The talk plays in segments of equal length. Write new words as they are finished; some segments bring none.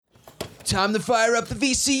Time to fire up the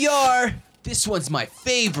VCR. This one's my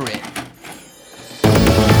favorite.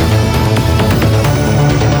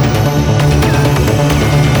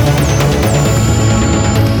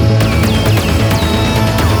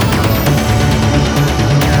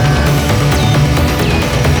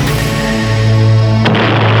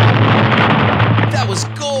 That was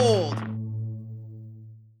gold.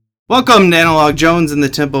 Welcome to Analog Jones and the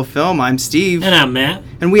Temple Film. I'm Steve. And I'm Matt.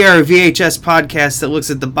 And we are a VHS podcast that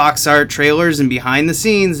looks at the box art, trailers, and behind the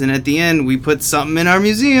scenes, and at the end, we put something in our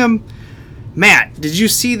museum. Matt, did you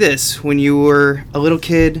see this when you were a little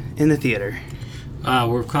kid in the theater?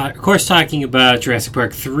 We're, of course, talking about Jurassic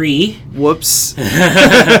Park 3. Whoops.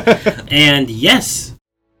 And yes.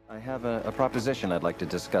 I have a proposition I'd like to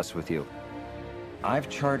discuss with you.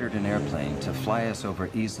 I've chartered an airplane to fly us over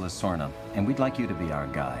Isla Sorna, and we'd like you to be our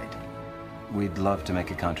guide. We'd love to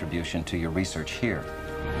make a contribution to your research here.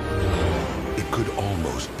 It could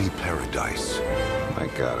almost be paradise. My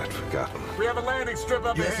God, I'd forgotten. We have a landing strip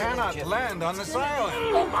up ahead. You cannot land on this island.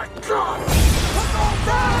 Oh my God!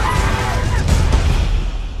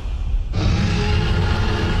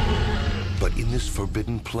 But in this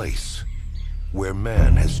forbidden place, where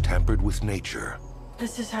man has tampered with nature,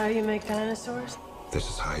 This is how you make dinosaurs? this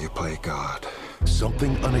is how you play God.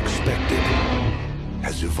 Something unexpected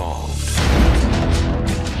has evolved.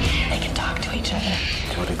 They can talk to each other.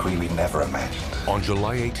 To a degree we never imagined. On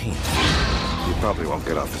July 18th, you probably won't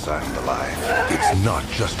get off this island alive. It's not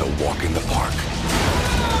just a walk in the park.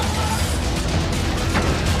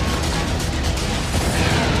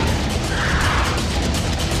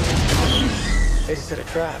 They set a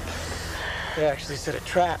trap. They actually set a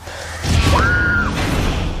trap.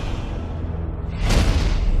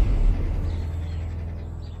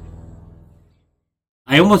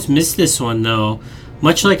 I almost missed this one, though.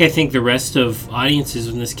 Much like I think the rest of audiences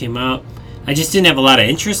when this came out, I just didn't have a lot of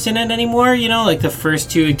interest in it anymore, you know? Like, the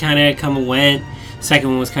first two had kind of come and went. Second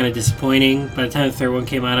one was kind of disappointing. By the time the third one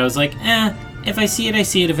came out, I was like, if I see it, I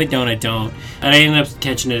see it. If I don't, I don't. And I ended up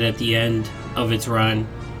catching it at the end of its run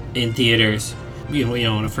in theaters, you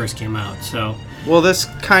know, when it first came out, so... Well, this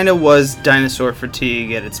kind of was dinosaur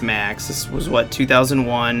fatigue at its max. This was,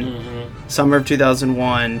 2001? Mm-hmm. Summer of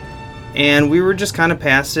 2001. And we were just kind of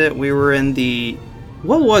past it. We were in the...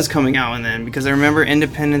 What was coming out and then? Because I remember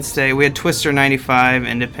Independence Day. We had Twister 95,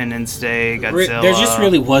 Independence Day, Godzilla. There just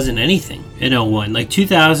really wasn't anything in 01. Like,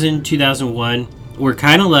 2000, 2001 were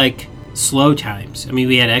kind of like slow times. I mean,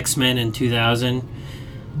 we had X-Men in 2000.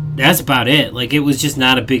 That's about it. Like, it was just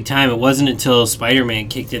not a big time. It wasn't until Spider-Man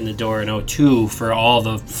kicked in the door in 02 for all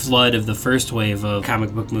the flood of the first wave of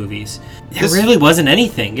comic book movies. There really wasn't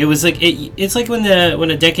anything. It was like it's like when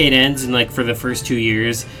a decade ends and like for the first 2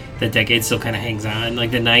 years, the decade still kind of hangs on.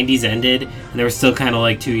 Like the 90s ended and there was still kind of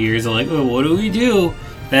like 2 years of like, oh, what do we do?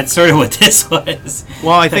 That's sort of what this was.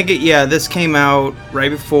 Well, I think this came out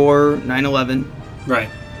right before 9/11. Right.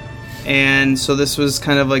 And so this was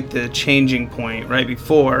kind of like the changing point right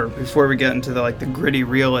before we get into the gritty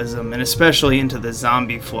realism and especially into the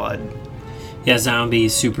zombie flood. Yeah,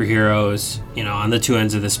 zombies, superheroes, you know, on the two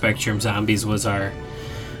ends of the spectrum. Zombies was our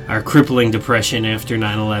crippling depression after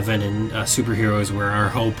 9/11 and superheroes were our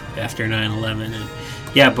hope after 9/11. And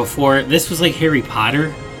yeah, before this was like Harry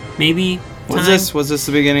Potter, maybe. Was this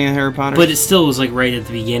the beginning of Harry Potter? But it still was like right at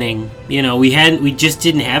the beginning. You know, we just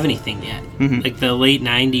didn't have anything yet. Mm-hmm. Like the late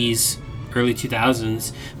 90s, early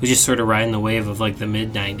 2000s was just sort of riding the wave of like the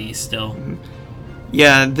mid 90s still. Mm-hmm.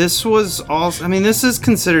 Yeah, this was also, I mean, this is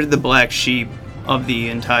considered the black sheep of the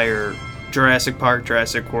entire Jurassic Park,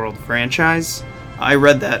 Jurassic World franchise. I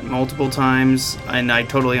read that multiple times and I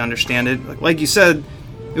totally understand it. Like you said,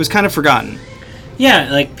 it was kind of forgotten.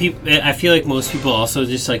 Yeah, like I feel like most people also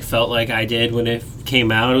just like felt like I did when it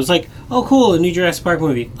came out. It was like, oh, cool, a new Jurassic Park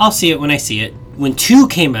movie. I'll see it when I see it. When 2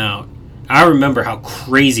 came out, I remember how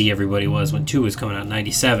crazy everybody was when 2 was coming out in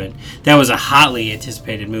 97. That was a hotly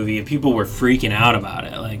anticipated movie, and people were freaking out about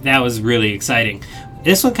it. Like, that was really exciting.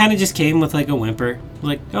 This one kind of just came with like a whimper.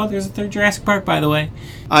 Like, oh, there's a third Jurassic Park, by the way.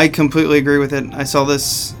 I completely agree with it. I saw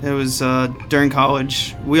this, it was during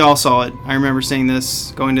college. We all saw it. I remember seeing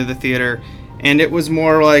this, going to the theater. And it was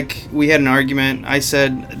more like we had an argument. I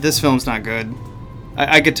said, this film's not good.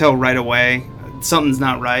 I could tell right away. Something's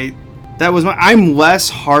not right. I'm less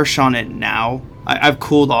harsh on it now. I've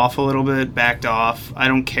cooled off a little bit, backed off. I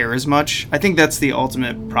don't care as much. I think that's the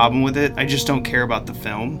ultimate problem with it. I just don't care about the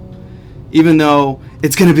film. Even though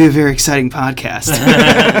it's going to be a very exciting podcast.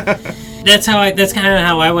 That's kind of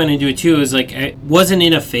how I went into it too. Is like I wasn't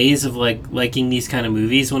in a phase of like liking these kind of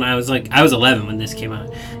movies when I was 11 when this came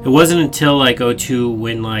out. It wasn't until like 02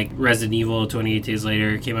 when like Resident Evil 28 Days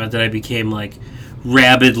Later came out that I became like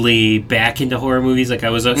rabidly back into horror movies. Like, I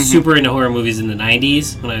was super into horror movies in the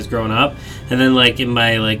 90s when I was growing up. And then, like, in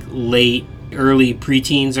my, like, early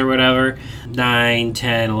preteens or whatever, 9,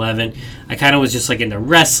 10, 11, I kind of was just, like, into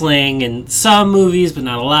wrestling and some movies, but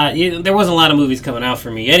not a lot. There wasn't a lot of movies coming out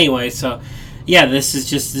for me anyway, so... Yeah, this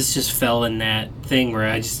just fell in that thing where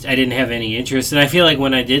I didn't have any interest. And I feel like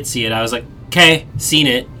when I did see it, I was like, okay, seen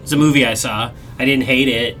it. It's a movie I saw. I didn't hate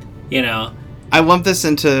it, you know. I lump this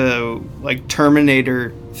into, like,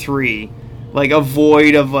 Terminator 3. Like, a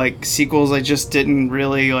void of, like, sequels I just didn't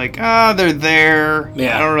really, like, they're there.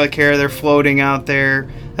 Yeah. I don't really care. They're floating out there.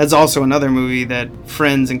 That's also another movie that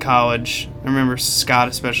friends in college, I remember Scott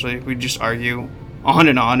especially, we'd just argue on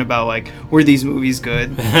and on about, like, were these movies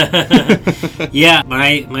good? Yeah,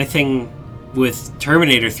 my thing with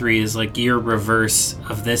Terminator 3 is, like, your reverse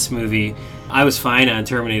of this movie. I was fine on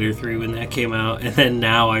Terminator 3 when that came out, and then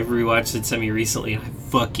now I rewatched it semi-recently, and I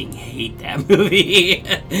fucking hate that movie.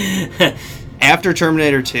 After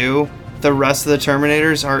Terminator 2, the rest of the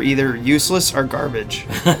Terminators are either useless or garbage.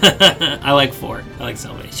 I like 4. I like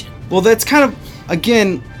Salvation. Well, that's kind of,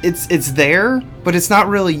 again, it's there, but it's not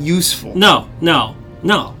really useful. No.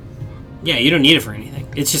 Yeah, you don't need it for anything.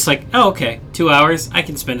 It's just like, oh, okay, 2 hours. I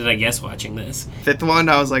can spend it, I guess, watching this. Fifth one,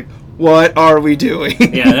 I was like, what are we doing?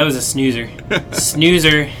 Yeah, that was a snoozer.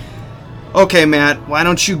 Snoozer. Okay, Matt, why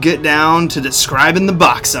don't you get down to describing the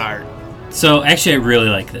box art? So, actually, I really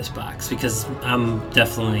like this box because I'm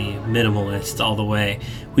definitely minimalist all the way.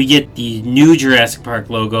 We get the new Jurassic Park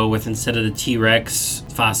logo with, instead of the T-Rex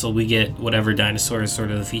fossil, we get whatever dinosaur is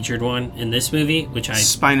sort of the featured one in this movie, which I...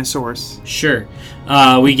 Spinosaurus. Sure.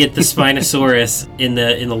 We get the Spinosaurus in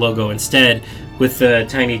the logo instead, with the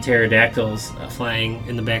tiny pterodactyls flying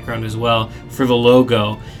in the background as well for the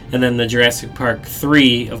logo. And then the Jurassic Park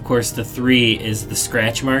 3, of course, the 3 is the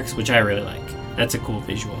scratch marks, which I really like. That's a cool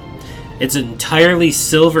visual. It's an entirely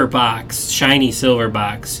silver box, shiny silver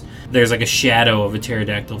box. There's like a shadow of a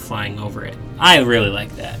pterodactyl flying over it. I really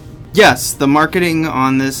like that. Yes, the marketing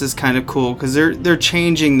on this is kind of cool because they're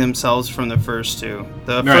changing themselves from the first two.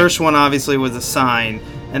 The first one obviously was a sign,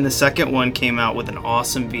 and the second one came out with an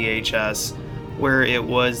awesome VHS where it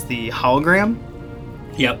was the hologram.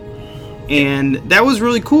 Yep. And that was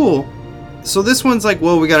really cool. So this one's like,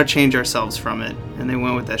 well, we got to change ourselves from it. And they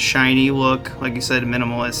went with that shiny look, like you said,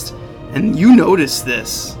 minimalist. And you noticed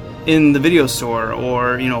this in the video store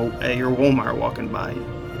or, you know, at your Walmart walking by.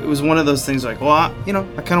 It was one of those things like, well, I kind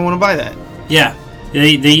of want to buy that. Yeah.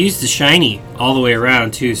 They used the shiny all the way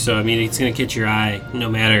around, too. So, I mean, it's going to catch your eye no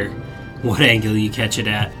matter what angle you catch it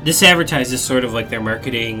at. This advertises sort of like their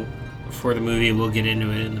marketing for the movie. We'll get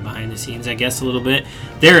into it in the behind the scenes, I guess, a little bit.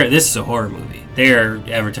 This is a horror movie. They're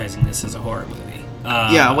advertising this as a horror movie.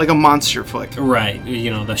 Yeah, like a monster flick. Right.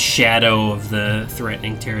 You know, the shadow of the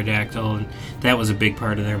threatening pterodactyl, and that was a big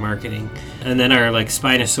part of their marketing. And then our, like,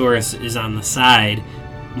 Spinosaurus is on the side,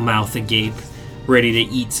 mouth agape, ready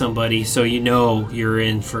to eat somebody, so you know you're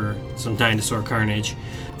in for some dinosaur carnage.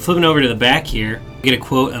 Flipping over to the back here, we get a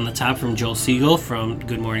quote on the top from Joel Siegel from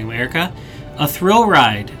Good Morning America. "A thrill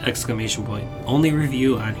ride!" exclamation point. Only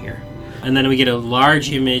review on here. And then we get a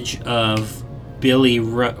large image of Billy,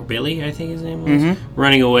 I think his name was,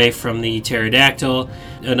 running away from the pterodactyl.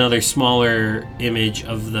 Another smaller image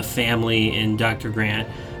of the family and Dr. Grant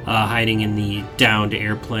hiding in the downed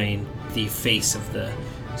airplane, the face of the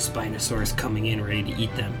Spinosaurus coming in ready to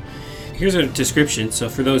eat them. Here's a description. So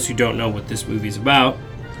for those who don't know what this movie's about,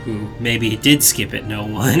 who maybe did skip it, no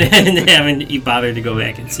one, and haven't bothered to go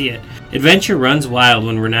back and see it. Adventure runs wild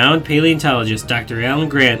when renowned paleontologist Dr. Alan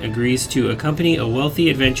Grant agrees to accompany a wealthy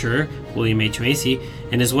adventurer, William H. Macy,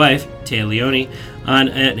 and his wife, Téa Leoni, on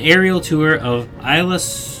an aerial tour of Isla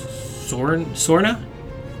Sorna,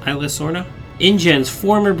 InGen's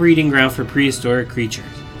former breeding ground for prehistoric creatures.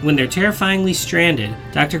 When they're terrifyingly stranded,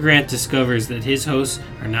 Dr. Grant discovers that his hosts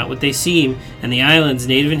are not what they seem, and the island's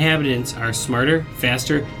native inhabitants are smarter,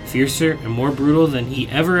 faster, fiercer, and more brutal than he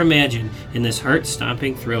ever imagined in this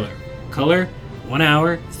heart-stomping thriller. Color, 1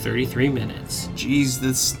 hour, 33 minutes. Jeez,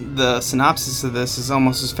 the synopsis of this is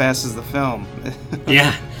almost as fast as the film.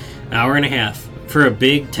 Yeah, an hour and a half. For a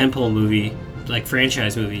big tentpole movie, like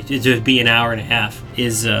franchise movie, to be an hour and a half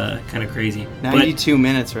is kind of crazy. 92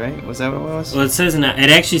 minutes, right? Was that what it was? Well, it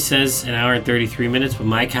actually says an hour and 33 minutes, but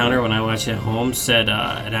my counter when I watched it at home said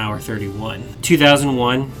an hour 31.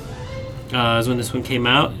 2001 is when this one came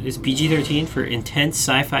out. It's PG-13 for intense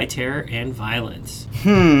sci-fi terror and violence.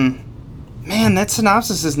 Man, that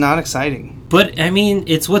synopsis is not exciting. But I mean,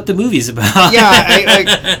 it's what the movie's about. Yeah,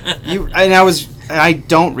 I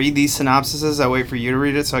don't read these synopsises. I wait for you to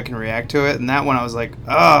read it so I can react to it. And that one, I was like,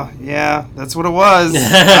 oh, yeah, that's what it was.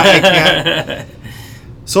 I can't.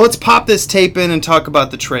 So let's pop this tape in and talk about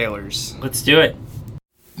the trailers. Let's do it.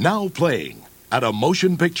 Now playing at a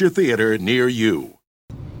motion picture theater near you.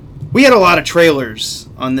 We had a lot of trailers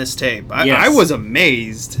on this tape. Yes. I was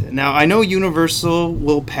amazed. Now, I know Universal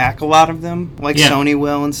will pack a lot of them, like Sony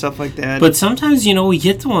will and stuff like that. But sometimes, we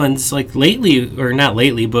get the ones, like lately, or not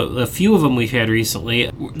lately, but a few of them we've had recently,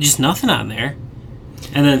 just nothing on there.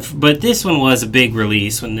 And then, but this one was a big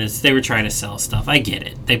release when they were trying to sell stuff. I get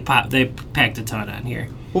it. They packed a ton on here.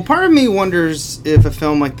 Well, part of me wonders if a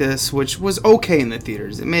film like this, which was okay in the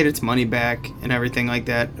theaters, it made its money back and everything like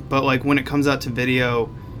that, but like when it comes out to video,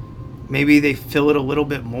 maybe they fill it a little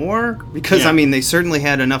bit more? Because, they certainly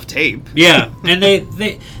had enough tape. Yeah, and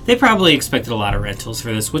they probably expected a lot of rentals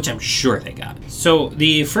for this, which I'm sure they got. So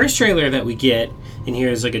the first trailer that we get in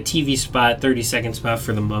here is like a TV spot, 30-second spot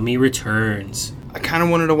for The Mummy Returns. I kind of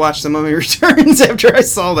wanted to watch The Mummy Returns after I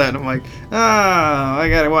saw that. I'm like, I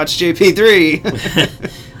gotta watch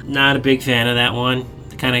JP3. Not a big fan of that one.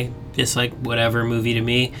 Kind of just like whatever movie to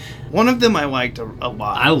me. One of them I liked a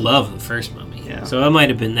lot. I love the first Mummy. Yeah. So it might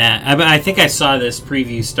have been that. I think I saw this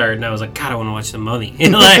preview start and I was like, God, I want to watch The Mummy.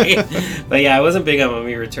 But yeah, I wasn't big on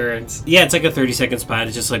Mummy Returns. Yeah, it's like a 30-second spot.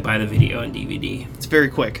 It's just like buy the video and DVD. It's very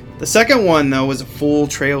quick. The second one, though, was a full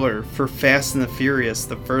trailer for Fast and the Furious,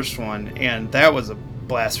 the first one, and that was a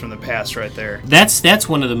blast from the past right there. That's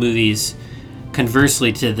one of the movies,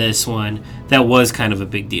 conversely to this one, that was kind of a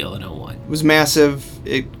big deal in 01. It was massive.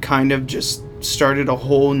 It kind of just started a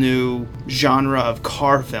whole new genre of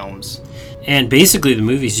car films. And basically the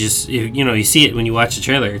movie's just, you see it when you watch the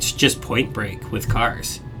trailer, it's just Point Break with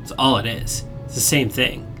cars. That's all it is. It's the same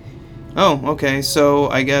thing. Oh, okay. So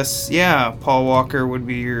I guess, Paul Walker would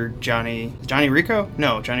be your Johnny Rico?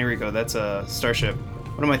 No, Johnny Rico. That's a Starship.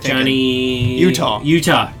 What am I thinking? Johnny... Utah.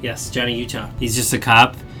 Yes, Johnny Utah. He's just a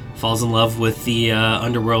cop, falls in love with the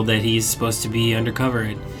underworld that he's supposed to be undercover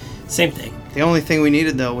in. Same thing. The only thing we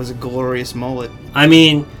needed, though, was a glorious mullet.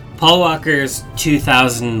 Paul Walker's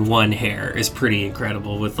 2001 hair is pretty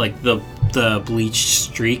incredible with like the bleached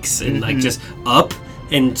streaks and like just up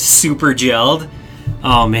and super gelled.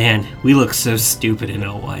 Oh man, we look so stupid in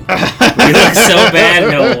 01. We look so bad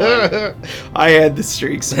in 01. I had the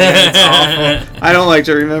streaks, man. It's awful. I don't like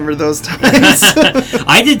to remember those times.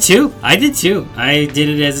 I did too. I did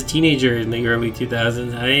it as a teenager in the early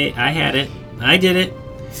 2000s. I had it. I did it.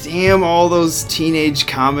 Damn, all those teenage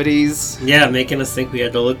comedies. Yeah, making us think we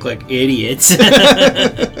had to look like idiots.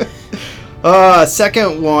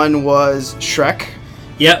 Second one was Shrek.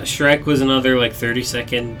 Yep, Shrek was another like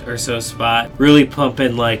 30-second or so spot. Really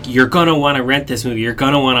pumping like, you're going to want to rent this movie. You're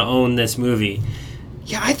going to want to own this movie.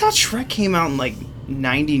 Yeah, I thought Shrek came out in like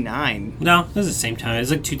 99. No, it was the same time. It was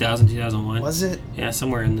like 2000, 2001. Was it? Yeah,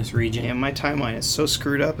 somewhere in this region. Yeah, my timeline is so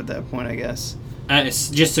screwed up at that point, I guess. It's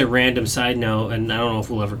just a random side note, and I don't know if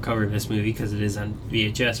we'll ever cover this movie because it is on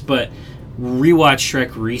VHS, but rewatched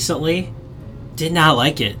Shrek recently. Did not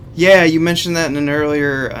like it. Yeah, you mentioned that in an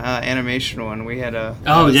earlier animation one. We had a...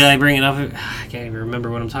 did I bring it up? I can't even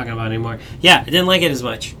remember what I'm talking about anymore. Yeah, I didn't like it as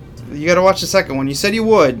much. You gotta watch the second one. You said you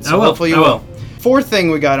would, so hopefully you will. Fourth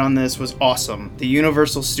thing we got on this was awesome. The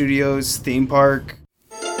Universal Studios theme park.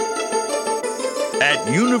 At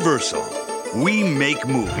Universal, we make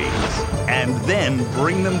movies and then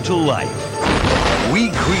bring them to life.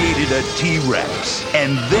 We created a T-Rex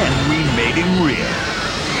and then we made him real.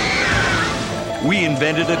 We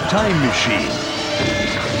invented a time machine,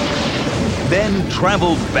 then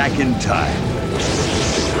traveled back in time.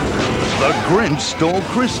 The Grinch stole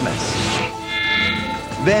Christmas.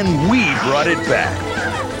 Then we brought it back.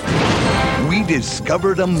 We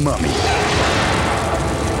discovered a mummy.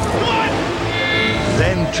 What?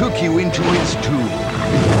 Then took you into its tomb.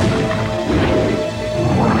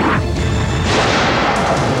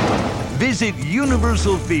 Visit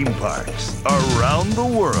Universal theme parks around the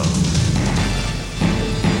world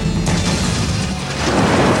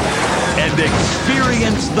and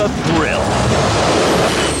experience the thrill.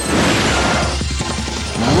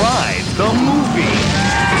 Ride the movie.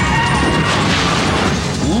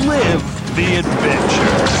 Live the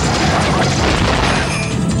adventure.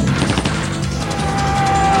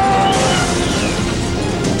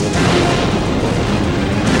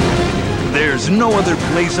 There's no other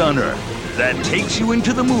place on earth that takes you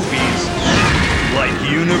into the movies like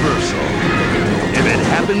Universal. If it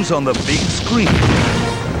happens on the big screen,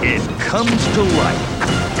 it comes to life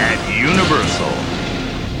at Universal.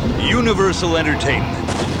 Universal Entertainment.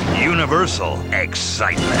 Universal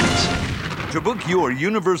Excitement. To book your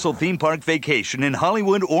Universal theme park vacation in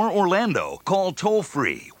Hollywood or Orlando, call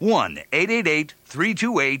toll-free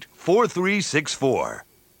 1-888-328-4364.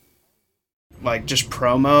 like just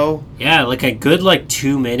promo. Yeah, like a good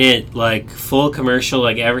 2-minute full commercial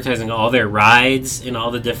advertising all their rides and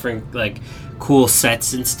all the different cool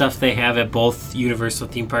sets and stuff they have at both Universal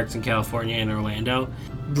theme parks in California and Orlando.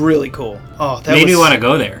 Really cool. Oh, that made me want to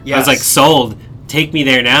go there. Yes. I was sold. Take me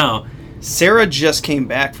there now. Sarah just came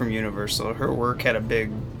back from Universal. Her work had a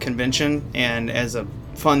big convention, and as a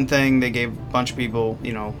fun thing, they gave a bunch of people,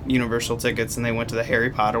 Universal tickets, and they went to the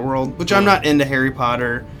Harry Potter world, which I'm not into Harry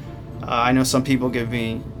Potter. I know some people give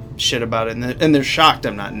me shit about it, and they're shocked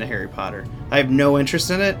I'm not into Harry Potter. I have no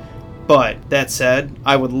interest in it, but that said,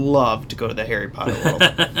 I would love to go to the Harry Potter world.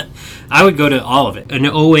 I would go to all of it. In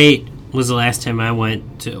 2008 was the last time I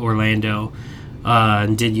went to Orlando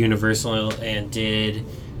and did Universal and did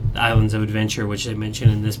Islands of Adventure, which I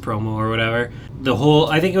mentioned in this promo or whatever.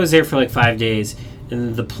 I think I was there for 5 days,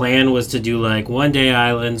 and the plan was to do 1 day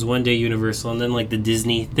Islands, 1 day Universal, and then the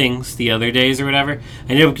Disney things the other days or whatever.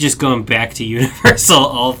 I ended up just going back to Universal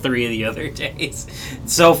all 3 of the other days.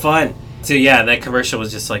 It's so fun. So yeah, that commercial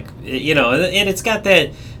was just and it's got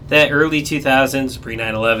that early 2000s, pre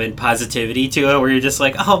 9/11 positivity to it, where you're just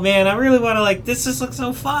oh man, I really want to this just looks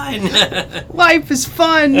so fun. Life is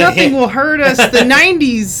fun. Nothing will hurt us. The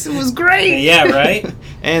 90s, it was great. Yeah, right?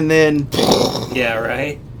 And then... Yeah,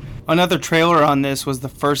 right? Another trailer on this was the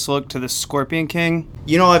first look to the Scorpion King.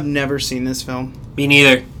 I've never seen this film. Me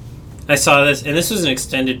neither. I saw this, and this was an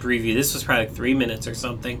extended preview. This was probably 3 minutes or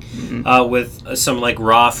something, with some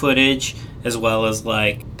raw footage as well as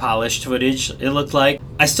polished footage. It looked like.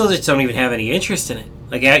 I still just don't even have any interest in it.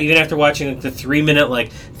 Even after watching the 3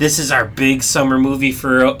 minute this is our big summer movie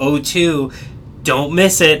for 2002, don't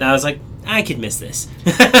miss it. And I was I could miss this.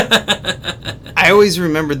 I always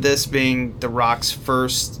remembered this being The Rock's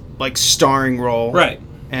first starring role, right?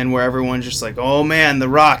 And where everyone's just oh man, The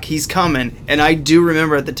Rock, he's coming. And I do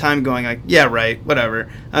remember at the time going yeah, right, whatever.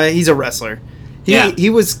 He's a wrestler. He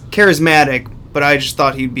was charismatic, but I just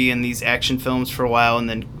thought he'd be in these action films for a while and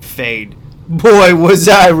then fade. Boy, was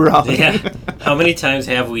I wrong. Yeah. How many times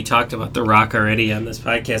have we talked about The Rock already on this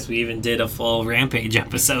podcast? We even did a full Rampage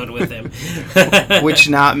episode with him. Which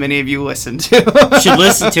not many of you listened to. You should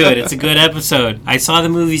listen to it. It's a good episode. I saw the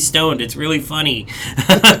movie Stoned. It's really funny.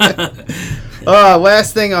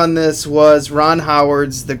 Last thing on this was Ron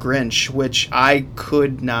Howard's The Grinch, which I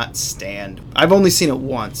could not stand. I've only seen it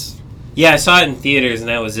once. Yeah, I saw it in theaters, and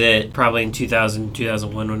that was it. Probably in 2000,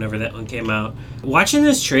 2001, whenever that one came out. Watching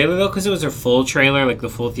this trailer, though, because it was a full trailer, the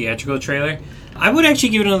full theatrical trailer, I would actually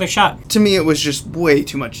give it another shot. To me, it was just way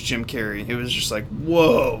too much Jim Carrey. It was just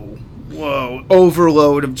whoa,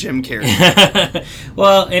 overload of Jim Carrey.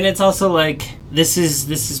 Well, and it's also this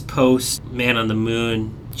is post Man on the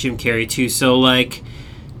Moon, Jim Carrey, too. So,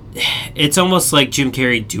 it's almost like Jim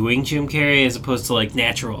Carrey doing Jim Carrey as opposed to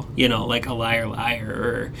natural, like A Liar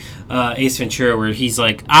Liar or Ace Ventura, where he's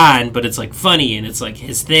on, but it's funny and it's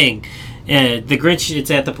his thing. The Grinch,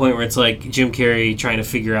 it's at the point where it's Jim Carrey trying to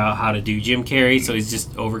figure out how to do Jim Carrey, so he's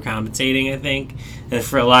just overcompensating, I think. And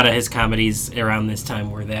for a lot of his comedies around this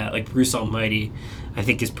time were that, Bruce Almighty, I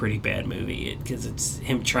think is a pretty bad movie because it's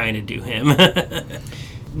him trying to do him.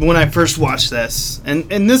 When I first watched this,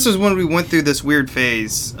 and this was when we went through this weird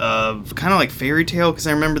phase of kind of fairy tale, because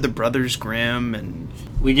I remember the Brothers Grimm, and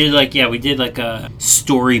we did a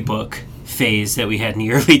storybook phase that we had in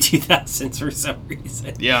the early 2000s for some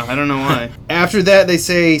reason. Yeah, I don't know why. After that, they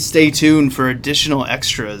say stay tuned for additional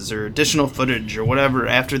extras or additional footage or whatever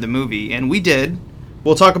after the movie, and we did.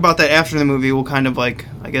 We'll talk about that after the movie. We'll kind of I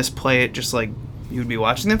guess play it just you would be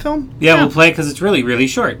watching the film? Yeah, we'll play it because it's really, really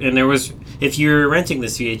short. And if you're renting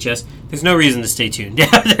this VHS, there's no reason to stay tuned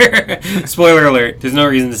after. Spoiler alert, there's no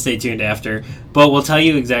reason to stay tuned after. But we'll tell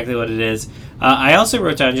you exactly what it is. I also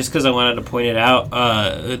wrote down, just because I wanted to point it out,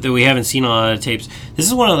 that we haven't seen a lot of tapes. This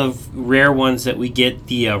is one of the rare ones that we get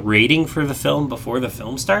the rating for the film before the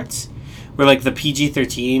film starts. Where the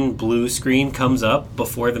PG-13 blue screen comes up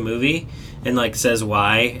before the movie and says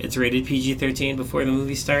why it's rated PG-13 before the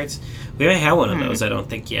movie starts. We haven't had one of those, I don't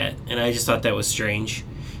think, yet. And I just thought that was strange.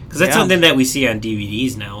 Because that's something that we see on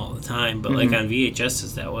DVDs now all the time. But on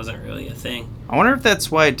VHSs, that wasn't really a thing. I wonder if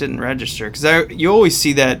that's why it didn't register. Because you always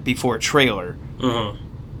see that before a trailer. Mm-hmm.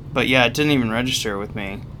 But yeah, it didn't even register with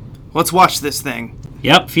me. Let's watch this thing.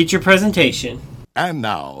 Yep, feature presentation. And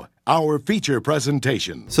now, our feature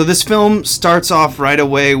presentation. So this film starts off right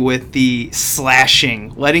away with the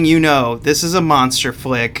slashing, letting you know this is a monster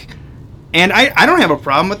flick. And I don't have a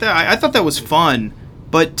problem with that. I thought that was fun.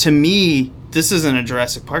 But to me, this isn't a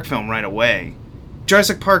Jurassic Park film right away.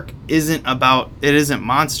 Jurassic Park isn't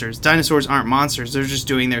monsters. Dinosaurs aren't monsters. They're just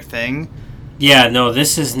doing their thing. Yeah, no,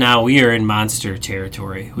 this is now, we are in monster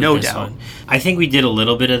territory with No this doubt. one. I think we did a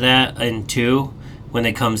little bit of that in 2 when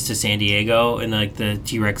it comes to San Diego and like the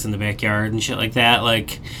T-Rex in the backyard and shit like that.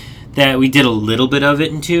 Like, that we did a little bit of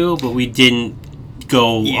it in 2, but we didn't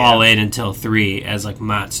go all in until 3 as like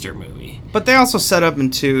monster movie. But they also set up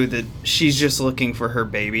in 2 that she's just looking for her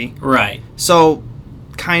baby. Right. So,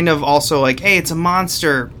 kind of also like, hey, it's a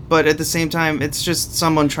monster, but at the same time, it's just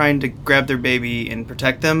someone trying to grab their baby and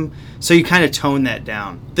protect them. So you kind of tone that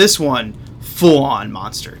down. This one, full-on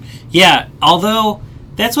monster. Yeah, although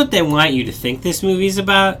that's what they want you to think this movie's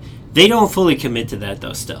about, they don't fully commit to that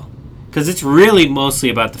though still. Because it's really mostly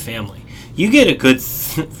about the family. You get a good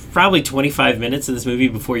probably 25 minutes of this movie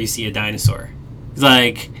before you see a dinosaur.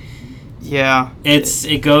 Like, yeah,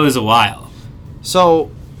 it goes a while.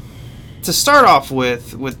 So, to start off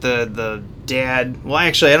with the dad, well,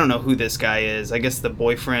 actually, I don't know who this guy is. I guess the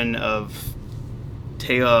boyfriend of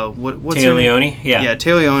Téa, what's Téa her name? Leoni? Yeah,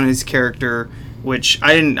 Téa Leoni's character, which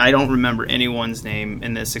I don't remember anyone's name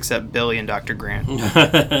in this except Billy and Dr. Grant.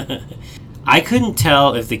 I couldn't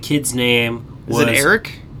tell if the kid's name was Is it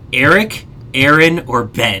Eric? Eric, Aaron, or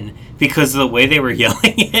Ben. Because of the way they were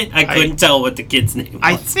yelling it, I couldn't tell what the kid's name was.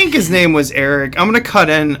 I think his name was Eric. I'm gonna cut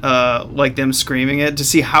in like them screaming it to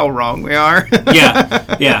see how wrong we are.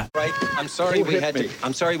 Yeah. Right. I'm sorry we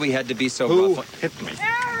had to be so rough. Hit me.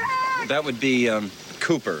 That would be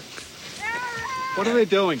Cooper. What are they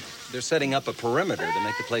doing? They're setting up a perimeter to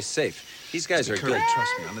make the place safe. These guys are Curly, good.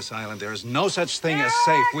 trust me, on this island there is no such thing as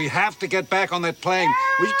safe. We have to get back on that plane.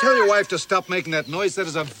 Will you tell your wife to stop making that noise? That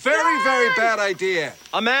is a very, very bad idea.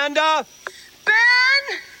 Amanda?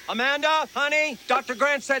 Ben! Amanda, honey, Dr.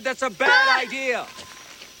 Grant said that's a bad idea.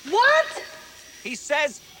 What? He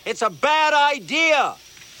says it's a bad idea.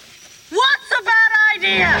 What's a bad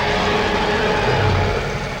idea?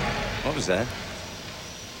 What was that?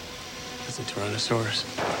 It's a Tyrannosaurus.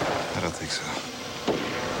 I don't think so.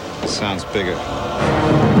 Sounds bigger. We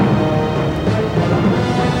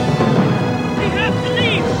have to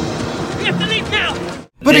leave! We have to leave now!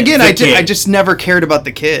 But again, I just never cared about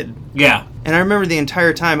the kid. Yeah. And I remember the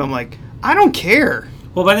entire time, I'm like, I don't care.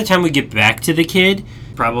 Well, by the time we get back to the kid,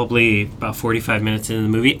 probably about 45 minutes into the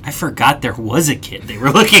movie, I forgot there was a kid they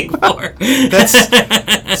were looking for.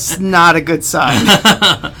 That's not a good sign.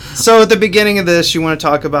 So at the beginning of this, you want to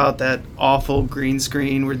talk about that awful green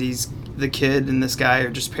screen where the kid and this guy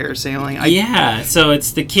are just parasailing. Yeah, so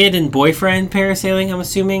it's the kid and boyfriend parasailing, I'm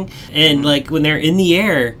assuming. And, like, when they're in the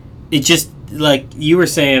air, it just, like you were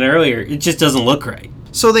saying earlier, it just doesn't look right.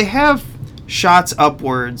 So they have shots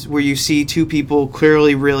upwards where you see two people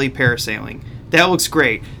clearly really parasailing. That looks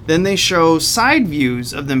great. Then they show side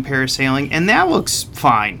views of them parasailing, and that looks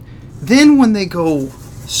fine. Then when they go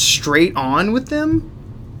straight on with them,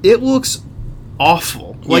 it looks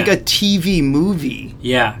awful. Like a TV movie.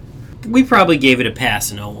 Yeah. We probably gave it a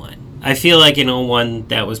pass in 01. I feel like in 01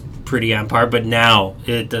 that was pretty on par, but now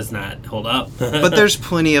it does not hold up. But there's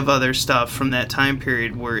plenty of other stuff from that time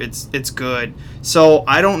period where it's good. So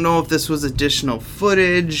I don't know if this was additional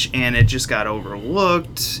footage and it just got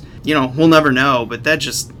overlooked. You know, we'll never know, but that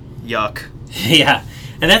just yuck. Yeah.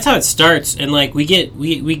 And that's how it starts. And like we get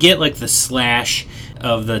like the slash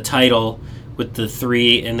of the title with the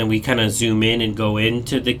 3, and then we kind of zoom in and go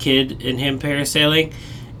into the kid and him parasailing.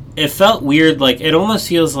 It felt weird, like it almost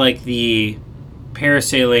feels like the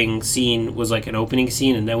parasailing scene was like an opening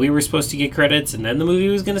scene, and then we were supposed to get credits, and then the movie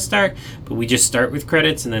was going to start, but we just start with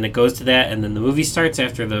credits, and then it goes to that, and then the movie starts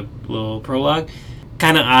after the little prologue.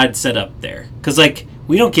 Kind of odd setup there, because like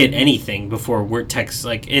we don't get anything before we're text,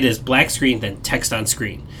 like it is black screen then text on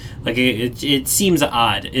screen. Like it seems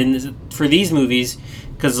odd, and for these movies,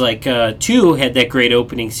 because like 2 had that great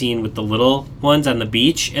opening scene with the little ones on the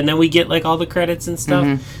beach, and then we get like all the credits and stuff.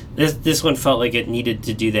 Mm-hmm. This one felt like it needed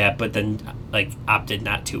to do that, but then like opted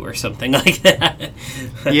not to or something like that.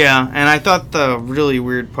 Yeah, and I thought the really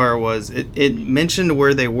weird part was it mentioned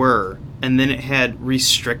where they were, and then it had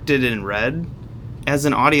restricted in red. As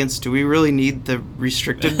an audience, do we really need the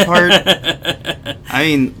restricted part? I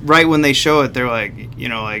mean, right when they show it, they're like, you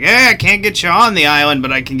know, like, hey, I can't get you on the island,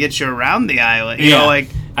 but I can get you around the island. You know, like,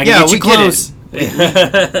 I can get you we close. Get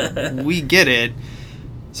it. We get it.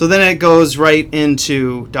 So then it goes right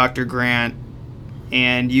into Dr. Grant,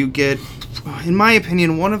 and you get, in my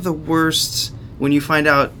opinion, one of the worst when you find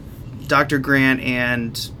out Dr. Grant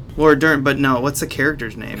and Laura Dern, but no, what's the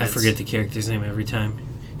character's name? I forget the character's name every time.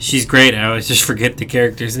 She's great. I always just forget the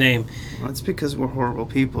character's name. Well, it's because we're horrible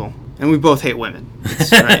people. And we both hate women.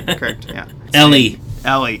 That's right, correct, yeah. Ellie.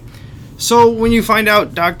 So when you find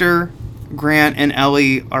out Dr. Grant and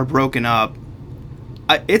Ellie are broken up,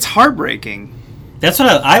 it's heartbreaking. That's what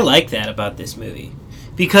I like that about this movie.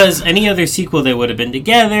 Because any other sequel, they would have been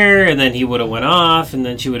together, and then he would have went off, and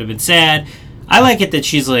then she would have been sad. I like it that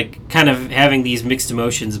she's like kind of having these mixed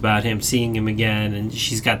emotions about him, seeing him again, and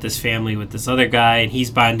she's got this family with this other guy, and he's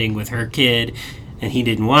bonding with her kid, and he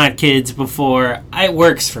didn't want kids before. It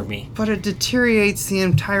works for me. But it deteriorates the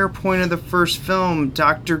entire point of the first film,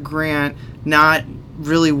 Dr. Grant not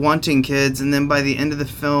really wanting kids, and then by the end of the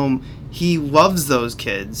film, he loves those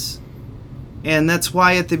kids. And that's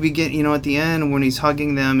why at the beginning, at the end, when he's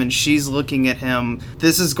hugging them and she's looking at him,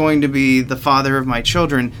 this is going to be the father of my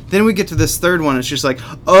children. Then we get to this third one, it's just like,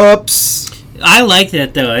 oops. I like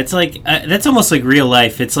that, though. It's like, that's almost like real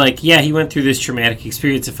life. It's like, yeah, he went through this traumatic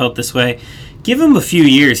experience and felt this way. Give him a few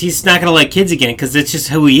years. He's not going to like kids again because it's just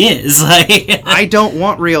who he is. Like, I don't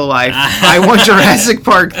want real life. I want Jurassic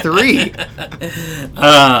Park 3.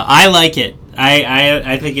 I like it.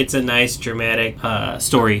 I think it's a nice, dramatic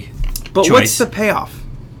story. But choice. What's the payoff?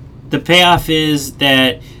 The payoff is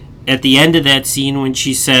that at the end of that scene when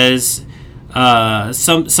she says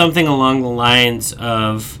something along the lines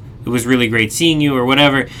of, it was really great seeing you or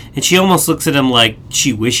whatever, and she almost looks at him like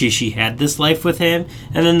she wishes she had this life with him,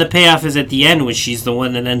 and then the payoff is at the end when she's the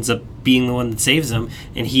one that ends up being the one that saves him,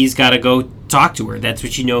 and he's got to go talk to her. That's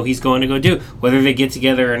what he's going to go do. Whether they get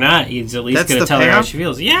together or not, he's at least going to tell her how she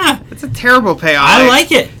feels. Yeah. It's a terrible payoff. I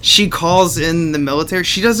like it. She calls in the military.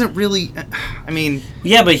 She doesn't really,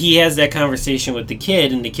 Yeah, but he has that conversation with the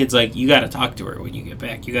kid, and the kid's like, you got to talk to her when you get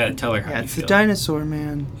back. You got to tell her how you it's feel. the dinosaur,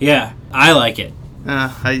 man. Yeah, I like it.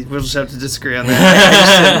 We'll just have to disagree on that.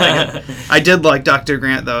 I just didn't like it. I did like Dr.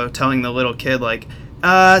 Grant, though, telling the little kid, like,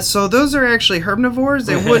 so those are actually herbivores?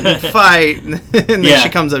 They wouldn't fight. And then she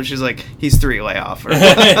comes up, she's like, he's 3, lay off.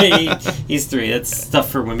 He's 3. That's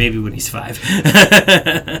stuff for maybe when he's 5.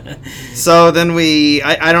 So then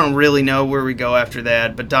I don't really know where we go after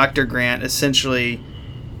that, but Dr. Grant essentially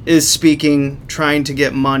is speaking, trying to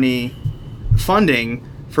get funding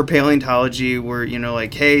for paleontology, where,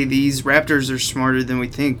 like, hey, these raptors are smarter than we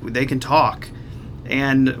think. They can talk.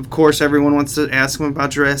 And, of course, everyone wants to ask him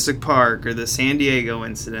about Jurassic Park or the San Diego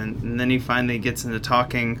incident. And then he finally gets into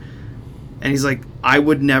talking. And he's like, I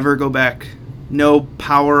would never go back. No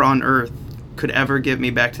power on Earth could ever get me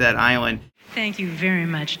back to that island. Thank you very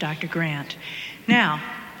much, Dr. Grant. Now,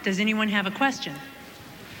 does anyone have a question?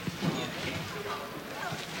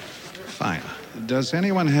 Fine. Does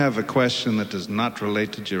anyone have a question that does not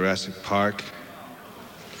relate to Jurassic Park?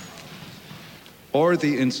 Or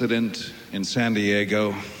the incident in San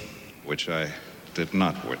Diego, which I did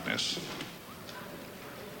not witness?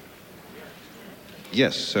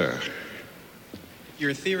 Yes, sir.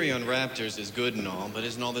 Your theory on raptors is good and all, but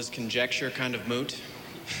isn't all this conjecture kind of moot?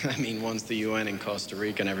 I mean, once the UN in Costa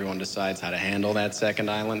Rica and everyone decides how to handle that second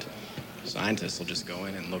island, scientists will just go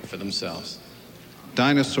in and look for themselves.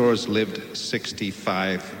 Dinosaurs lived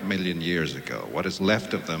 65 million years ago. What is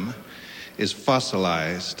left of them is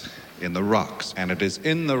fossilized in the rocks, and it is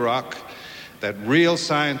in the rock that real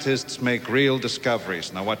scientists make real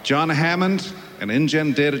discoveries. Now, what John Hammond and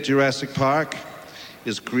InGen did at Jurassic Park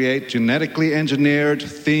is create genetically engineered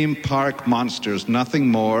theme park monsters, nothing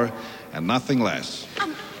more and nothing less.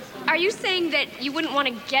 Are you saying that you wouldn't want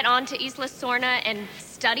to get onto Isla Sorna and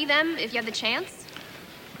study them if you had the chance?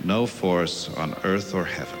 No force on earth or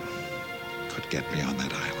heaven could get me on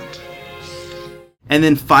that island. And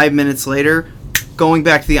then 5 minutes later, going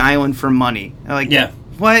back to the island for money. Like, yeah.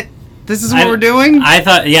 What? This is what we're doing?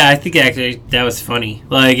 I think actually that was funny.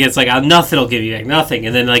 Like, it's like, nothing will give you back, nothing.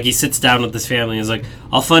 And then, like, he sits down with his family and he's like,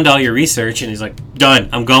 I'll fund all your research. And he's like, done,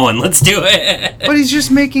 I'm going, let's do it. But he's just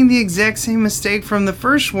making the exact same mistake from the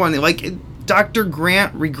first one. Like, Dr.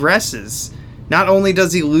 Grant regresses. Not only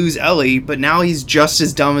does he lose Ellie, but now he's just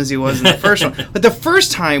as dumb as he was in the first one. But the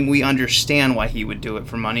first time, we understand why he would do it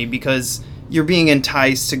for money, because you're being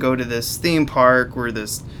enticed to go to this theme park where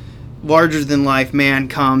this larger-than-life man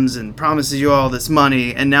comes and promises you all this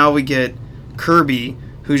money, and now we get Kirby,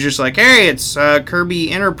 who's just like, hey, it's Kirby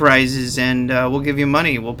Enterprises, and we'll give you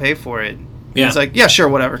money, we'll pay for it. Yeah. It's like, yeah, sure,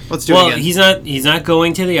 whatever, let's do it again. Well, he's not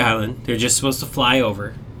going to the island. They're just supposed to fly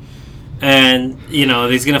over. And,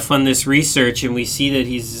 he's going to fund this research, and we see that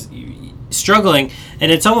he's struggling,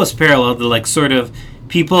 and it's almost parallel to, like, sort of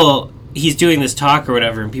people, he's doing this talk or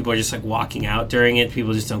whatever, and people are just, like, walking out during it.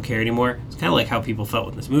 People just don't care anymore. It's kind of like how people felt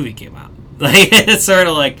when this movie came out. Like, it's sort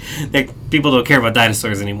of like people don't care about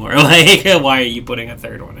dinosaurs anymore. Like, why are you putting a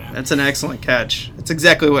third one out? That's an excellent catch. It's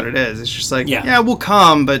exactly what it is. It's just like, yeah we'll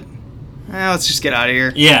come, but let's just get out of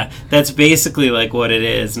here. Yeah, that's basically like what it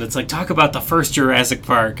is. And it's like, talk about the first Jurassic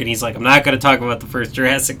Park. And he's like, I'm not going to talk about the first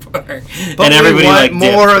Jurassic Park. But and everybody want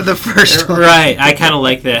more of the first one. Right. I kind of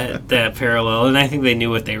like that parallel. And I think they knew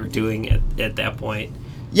what they were doing at that point.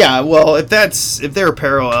 Yeah, well, if they're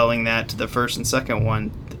paralleling that to the first and second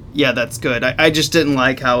one, yeah, that's good. I just didn't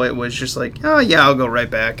like how it was just like, oh yeah, I'll go right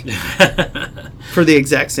back for the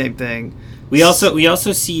exact same thing. We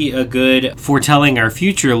also see a good foretelling our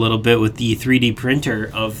future a little bit with the 3D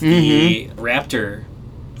printer of the Raptor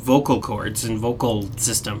vocal cords and vocal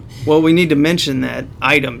system. Well, we need to mention that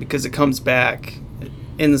item because it comes back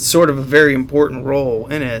in sort of a very important role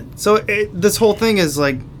in it. So this whole thing is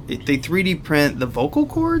like they 3D print the vocal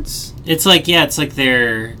cords? It's like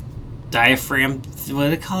their diaphragm. What do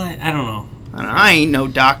they call it? I don't know. I ain't no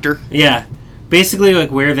doctor. Yeah, basically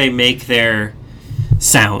like where they make their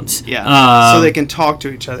sounds. Yeah, so they can talk to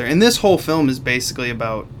each other. And this whole film is basically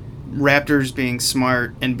about raptors being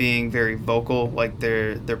smart and being very vocal, like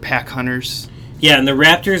they're pack hunters. Yeah, and the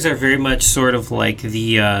raptors are very much sort of like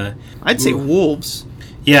the I'd say wolves.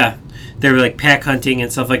 Yeah, they're like pack hunting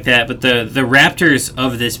and stuff like that. But the raptors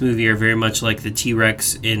of this movie are very much like the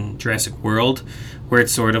T-Rex in Jurassic World, where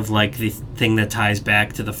it's sort of like the thing that ties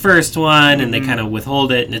back to the first one, and they kind of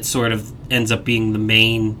withhold it, and it sort of ends up being the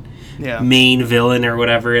main villain or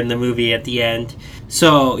whatever in the movie at the end.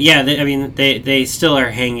 So yeah, they still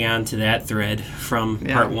are hanging on to that thread from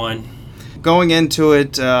part one. Going into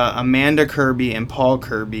it, Amanda Kirby and Paul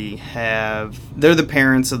Kirby they're the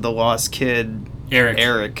parents of the lost kid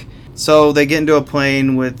Eric. So they get into a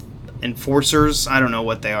plane with enforcers. I don't know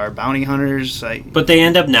what they are, bounty hunters. But they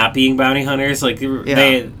end up not being bounty hunters. Like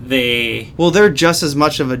they. Well, they're just as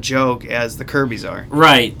much of a joke as the Kirbys are.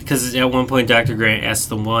 Right, because at one point Dr. Grant asks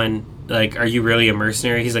the one, like, "Are you really a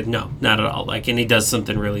mercenary?" He's like, "No, not at all." Like, and he does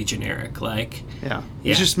something really generic, like. Yeah.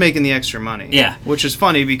 He's just making the extra money. Yeah. Which is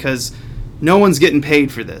funny because no one's getting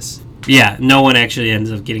paid for this. Yeah, no one actually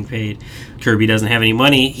ends up getting paid. Kirby doesn't have any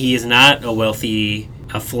money. He is not a wealthy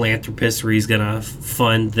philanthropist where he's gonna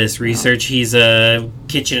fund this research. He's a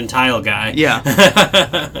kitchen and tile guy. Yeah.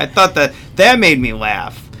 I thought that made me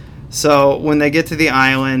laugh. So when they get to the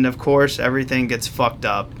island, of course, everything gets fucked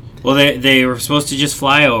up. Well, they were supposed to just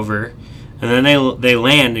fly over, and then they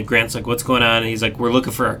land, and Grant's like, "What's going on?" And he's like, "We're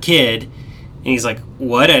looking for our kid." And he's like,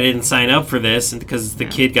 "What? I didn't sign up for this." And because the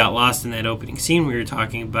kid got lost in that opening scene we were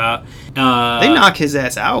talking about. They knock his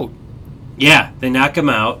ass out. Yeah, they knock him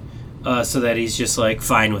out. So that he's just like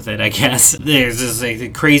fine with it, I guess. There's this like a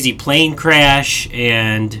crazy plane crash,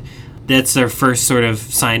 and that's their first sort of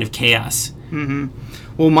sign of chaos. Mm-hmm.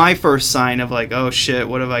 Well, my first sign of like, oh shit,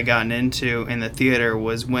 what have I gotten into in the theater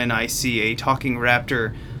was when I see a talking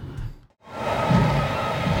raptor.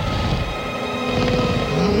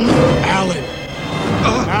 Alan!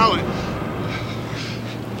 Alan!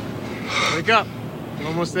 Wake up. We're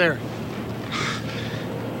almost there.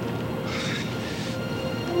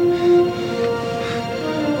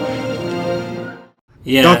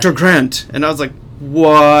 Yeah. Dr. Grant. And I was like,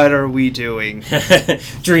 what are we doing?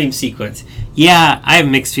 Dream sequence. Yeah, I have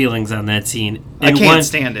mixed feelings on that scene. I can't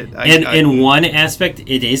stand it. In one aspect,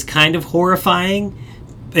 it is kind of horrifying.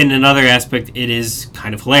 In another aspect, it is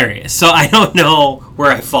kind of hilarious. So I don't know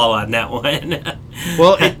where I fall on that one.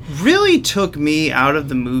 Well, it really took me out of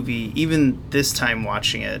the movie, even this time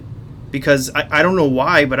watching it. Because I don't know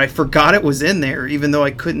why, but I forgot it was in there, even though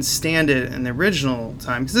I couldn't stand it in the original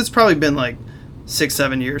time. Because it's probably been like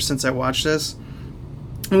 6-7 years since I watched this.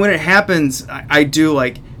 And when it happens, I do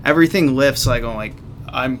like everything lifts. Like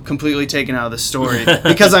I'm completely taken out of the story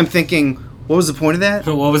because I'm thinking, what was the point of that?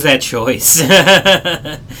 What was that choice?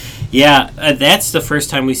 Yeah, that's the first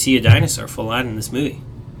time we see a dinosaur full on in this movie.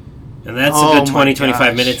 And that's a good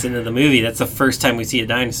 20-25 minutes into the movie. That's the first time we see a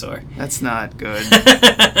dinosaur. That's not good.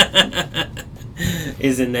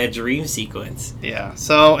 Is in that dream sequence. Yeah.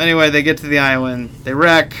 So anyway, they get to the island. They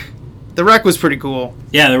wreck. The wreck was pretty cool.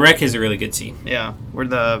 Yeah, the wreck is a really good scene. Yeah, where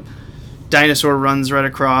the dinosaur runs right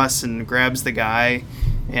across and grabs the guy,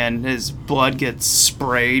 and his blood gets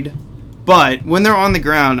sprayed. But when they're on the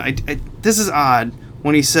ground, this is odd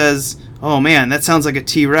when he says, "Oh man, that sounds like a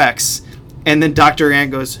T-Rex." And then Dr. Grant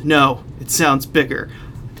goes, "No, it sounds bigger."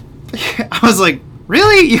 I was like,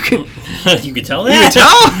 really? You could tell that? You could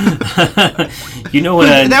tell? You know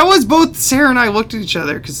what? That was both Sarah and I looked at each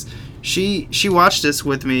other because she watched this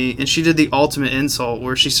with me, and she did the ultimate insult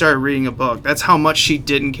where she started reading a book. That's how much she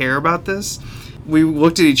didn't care about this. We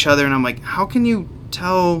looked at each other, and I'm like, how can you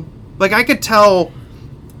tell? Like, I could tell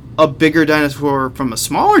a bigger dinosaur from a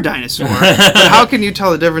smaller dinosaur, but how can you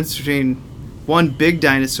tell the difference between one big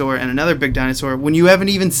dinosaur and another big dinosaur when you haven't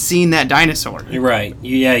even seen that dinosaur. You're right.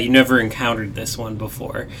 You never encountered this one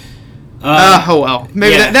before. Oh well,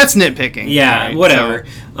 maybe that's nitpicking. Yeah, right, whatever.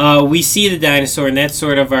 So. We see the dinosaur, and that's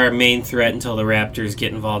sort of our main threat until the raptors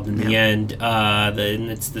get involved in the end.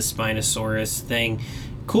 And it's the Spinosaurus thing.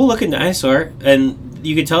 Cool looking dinosaur, and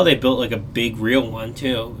you could tell they built like a big real one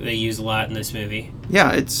too. They use a lot in this movie.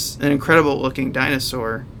 Yeah, it's an incredible looking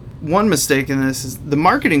dinosaur. One mistake in this is the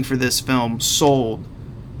marketing for this film sold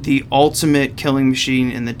the ultimate killing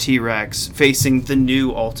machine and the T-Rex facing the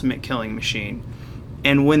new ultimate killing machine.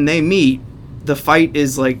 And when they meet, the fight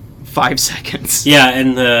is like 5 seconds. Yeah,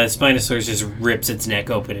 and the Spinosaurus just rips its neck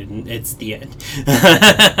open and it's the end.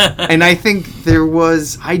 And I think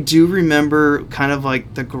I do remember kind of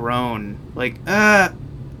like the groan, like,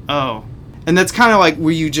 oh. And that's kind of like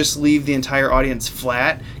where you just leave the entire audience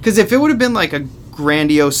flat. Because if it would have been like a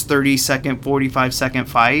grandiose 30-second, 45-second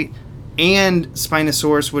fight, and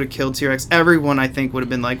Spinosaurus would have killed T-Rex, everyone, I think, would have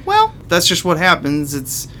been like, well, that's just what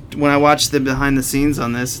happens. When I watched the behind the scenes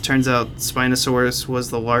on this, it turns out Spinosaurus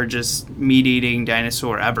was the largest meat-eating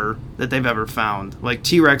dinosaur ever that they've ever found. Like,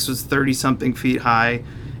 T-Rex was 30-something feet high,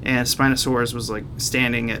 and Spinosaurus was, like,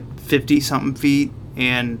 standing at 50-something feet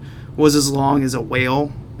and was as long as a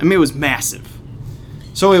whale. I mean, it was massive.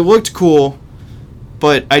 So it looked cool,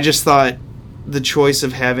 but I just thought the choice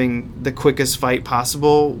of having the quickest fight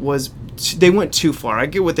possible was... They went too far. I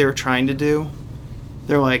get what they were trying to do.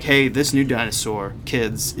 They're like, hey, this new dinosaur,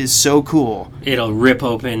 kids, is so cool. It'll rip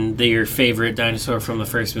open your favorite dinosaur from the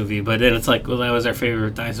first movie, but then it's like, well, that was our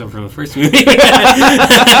favorite dinosaur from the first movie. I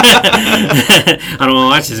don't want to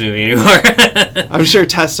watch this movie anymore. I'm sure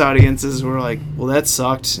test audiences were like, well, that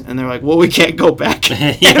sucked. And they're like, well, we can't go back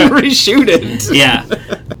and reshoot it. Yeah.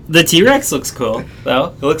 The T-Rex looks cool, though.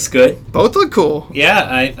 It looks good. Both look cool. Yeah,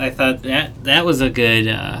 I thought that was a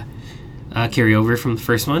good... carryover from the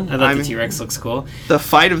first one. I thought the T-Rex looks cool. The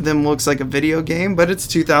fight of them looks like a video game, but it's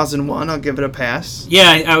 2001. I'll give it a pass.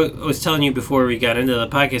 Yeah, I was telling you before we got into the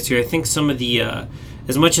podcast here, I think some of the,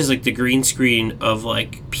 as much as like the green screen of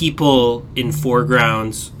like people in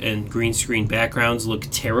foregrounds and green screen backgrounds look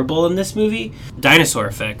terrible in this movie, dinosaur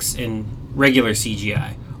effects and regular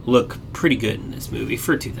CGI look pretty good in this movie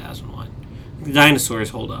for 2001. The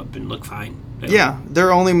dinosaurs hold up and look fine. Yeah,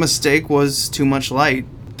 their only mistake was too much light.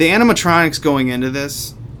 The animatronics going into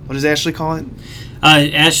this, what does Ashley call it?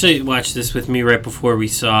 Ashley watched this with me right before we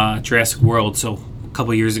saw Jurassic World, so a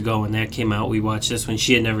couple years ago when that came out, we watched this when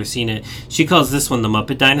she had never seen it. She calls this one the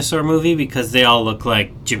Muppet Dinosaur movie because they all look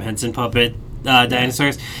like Jim Henson puppet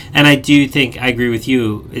dinosaurs. And I do think, I agree with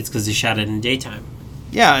you, it's because they shot it in daytime.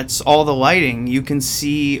 Yeah, it's all the lighting. You can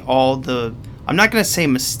see all the, I'm not going to say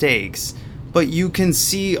mistakes, but you can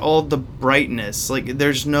see all the brightness. Like,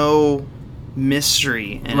 there's no...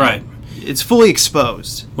 mystery and right. It's fully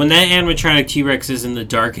exposed. When that animatronic T-Rex is in the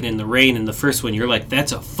dark and in the rain in the first one, you're like,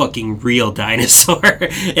 that's a fucking real dinosaur.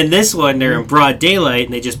 In this one, they're in broad daylight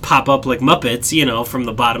and they just pop up like Muppets, from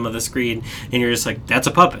the bottom of the screen, and you're just like, that's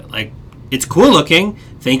a puppet. Like, it's cool looking.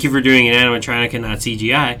 Thank you for doing an animatronic and not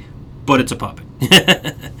CGI, but it's a puppet.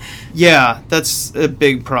 Yeah, that's a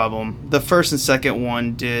big problem. The first and second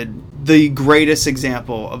one did the greatest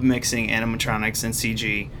example of mixing animatronics and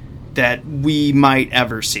CG that we might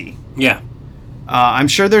ever see. Yeah. I'm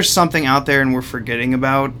sure there's something out there and we're forgetting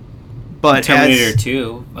about, but Terminator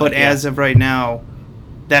 2. But as of right now,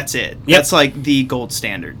 that's it. Yep. That's like the gold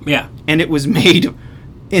standard. Yeah. And it was made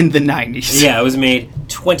in the 90s. Yeah, it was made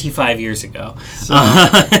 25 years ago. So,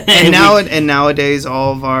 and nowadays,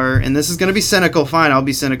 all of our... And this is going to be cynical. Fine, I'll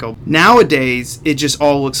be cynical. Nowadays, it just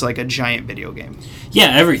all looks like a giant video game.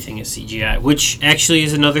 Yeah, everything is CGI, which actually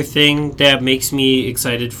is another thing that makes me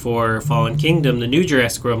excited for Fallen Kingdom, the new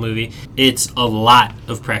Jurassic World movie. It's a lot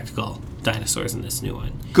of practical dinosaurs in this new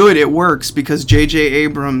one. Good, it works, because J.J.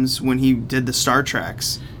 Abrams, when he did the Star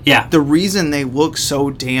Treks... Yeah. The reason they look so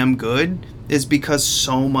damn good is because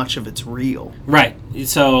so much of it's real. Right.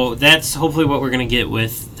 So that's hopefully what we're going to get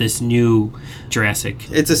with this new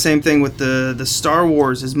Jurassic. It's the same thing with the Star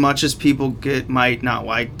Wars. As much as people might not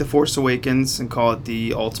like The Force Awakens and call it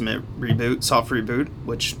the ultimate reboot, soft reboot,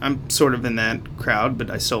 which I'm sort of in that crowd, but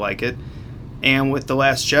I still like it. And with The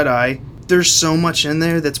Last Jedi, there's so much in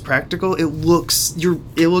there that's practical. It looks,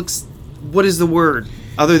 what is the word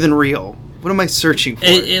other than real? What am I searching for?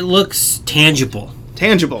 It looks tangible.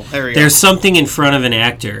 Tangible. There we go. There's something in front of an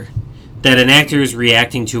actor that an actor is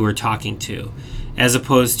reacting to or talking to, as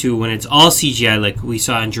opposed to when it's all CGI like we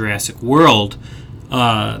saw in Jurassic World,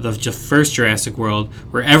 the first Jurassic World,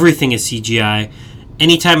 where everything is CGI.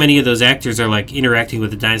 Anytime any of those actors are like interacting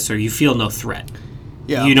with a dinosaur, you feel no threat.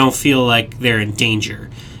 Yeah. You don't feel like they're in danger.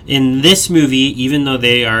 In this movie, even though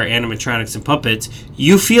they are animatronics and puppets,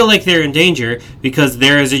 you feel like they're in danger because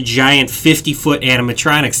there is a giant 50-foot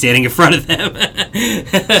animatronic standing in front of them.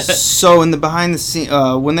 So in the behind the scene,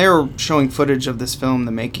 when they were showing footage of this film,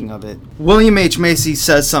 the making of it, William H. Macy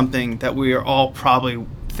says something that we are all probably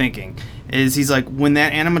thinking. He's like, when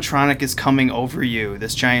that animatronic is coming over you,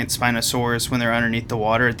 this giant Spinosaurus, when they're underneath the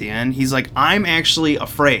water at the end, he's like, I'm actually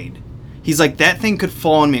afraid. He's like, that thing could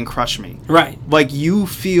fall on me and crush me. Right. Like, you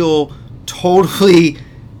feel totally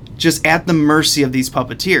just at the mercy of these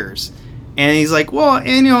puppeteers. And he's like, well,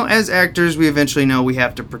 and as actors, we eventually know we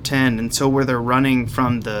have to pretend. And so where they're running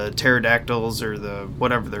from the pterodactyls or the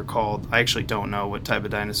whatever they're called, I actually don't know what type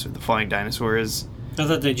of dinosaur the flying dinosaur is. I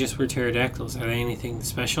thought they just were pterodactyls. Are they anything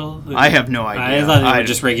special? I have no idea. I thought they were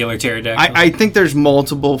just regular pterodactyls. I think there's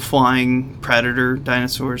multiple flying predator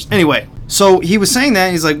dinosaurs. Anyway, so he was saying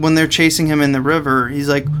that. He's like, when they're chasing him in the river, he's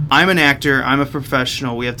like, I'm an actor. I'm a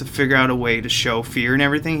professional. We have to figure out a way to show fear and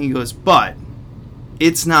everything. He goes, but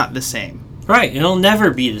it's not the same. Right. It'll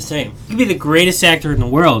never be the same. You could be the greatest actor in the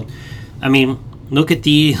world. I mean, look at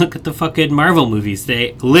the fucking Marvel movies.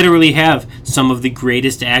 They literally have some of the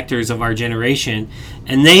greatest actors of our generation,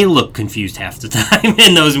 and they look confused half the time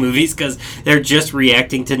in those movies because they're just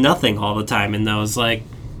reacting to nothing all the time in those. Like,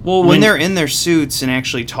 well, when they're in their suits and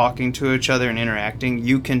actually talking to each other and interacting,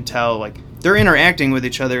 you can tell like they're interacting with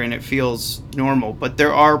each other and it feels normal. But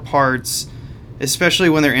there are parts, especially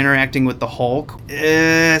when they're interacting with the Hulk,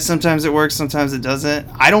 sometimes it works, sometimes it doesn't.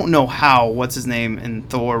 I don't know how what's-his-name in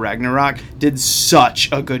Thor Ragnarok did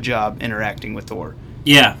such a good job interacting with Thor.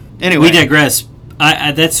 Yeah. Anyway. We digress.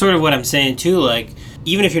 I that's sort of what I'm saying, too. Like,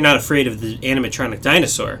 even if you're not afraid of the animatronic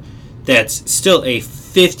dinosaur, that's still a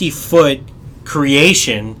 50-foot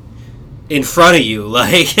creation in front of you.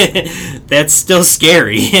 Like, that's still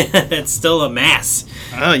scary. That's still a mass.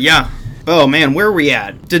 Yeah. Oh, man, where are we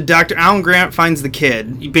at? Did Dr. Alan Grant finds the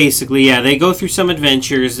kid? Basically, yeah. They go through some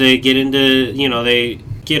adventures. They get into, they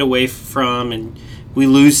get away from, and we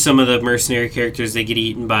lose some of the mercenary characters. They get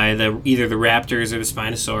eaten by either the raptors or the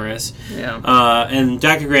Spinosaurus. Yeah. And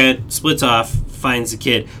Dr. Grant splits off, finds the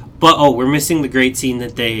kid. But, we're missing the great scene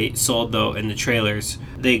that they sold, though, in the trailers.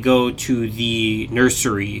 They go to the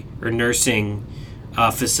nursery or nursing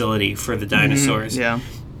facility for the dinosaurs. Yeah.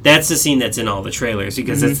 That's the scene that's in all the trailers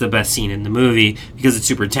because that's the best scene in the movie because it's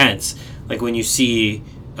super tense. Like when you see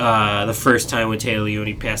the first time when Taylor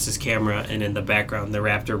Leone passed his camera and in the background the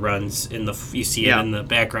raptor runs you see it in the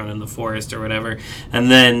background in the forest or whatever. And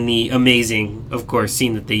then the amazing, of course,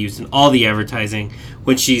 scene that they used in all the advertising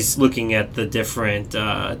when she's looking at the different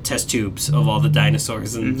test tubes of all the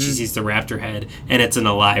dinosaurs and she sees the raptor head and it's an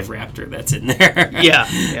alive raptor that's in there.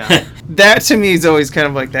 Yeah. That to me is always kind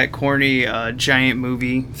of like that corny giant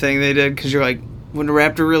movie thing they did because you're like, would a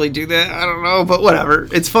raptor really do that? I don't know, but whatever.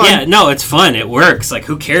 It's fun. Yeah, no, it's fun. It works. Like,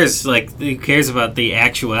 who cares? Like, who cares about the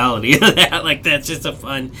actuality of that? Like, that's just a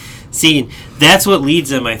fun scene. That's what leads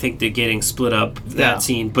them, I think, to getting split up, that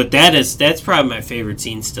scene. But that's probably my favorite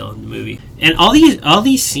scene still in the movie. And all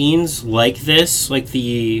these scenes like this, like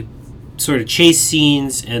the sort of chase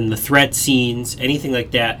scenes and the threat scenes, anything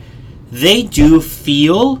like that, they do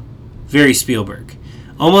feel very Spielberg.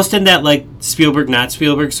 Almost in that, like, Spielberg, not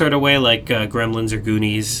Spielberg sort of way, like Gremlins or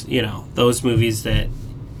Goonies, those movies that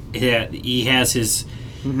he has his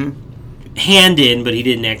hand in, but he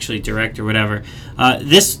didn't actually direct or whatever.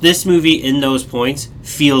 This movie, in those points,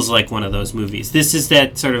 feels like one of those movies. This is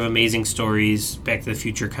that sort of Amazing Stories, Back to the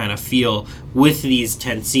Future kind of feel with these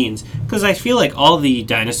tense scenes. Because I feel like all the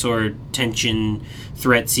dinosaur tension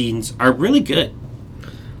threat scenes are really good.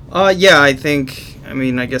 Yeah,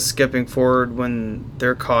 I guess skipping forward when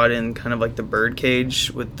they're caught in kind of like the bird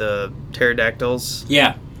cage with the pterodactyls.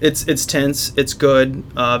 Yeah. It's tense. It's good.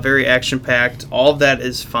 Very action-packed. All of that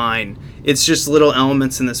is fine. It's just little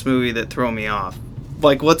elements in this movie that throw me off.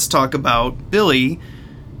 Like, let's talk about Billy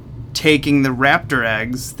taking the raptor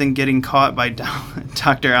eggs, then getting caught by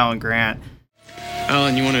Dr. Alan Grant.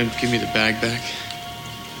 Alan, you want to give me the bag back?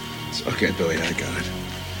 It's okay, Billy. I got it.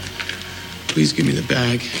 Please give me the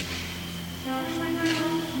bag.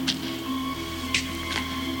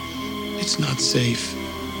 It's not safe.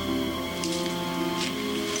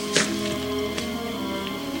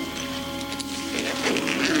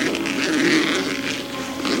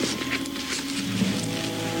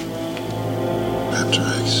 Raptor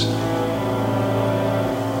eggs.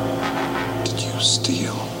 Did you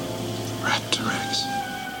steal raptor eggs?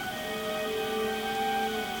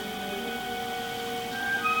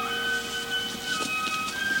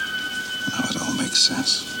 Now it all makes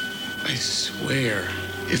sense. I swear,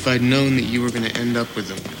 if I'd known that you were going to end up with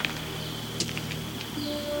them,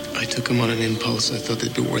 I'd took them on an impulse. I thought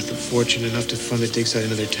they'd be worth a fortune, enough to fund it takes out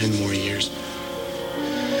another 10 more years.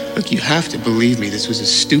 Look, you have to believe me. This was a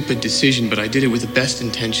stupid decision, but I did it with the best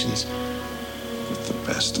intentions. With the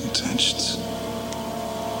best intentions?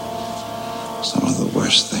 Some of the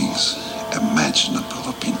worst things imaginable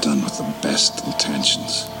have been done with the best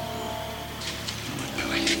intentions.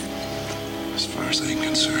 Billy, as far as I'm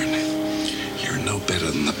concerned, you're no better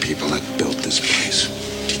than the people that built this place.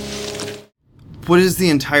 What is the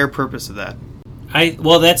entire purpose of that?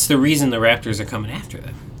 Well, that's the reason the Raptors are coming after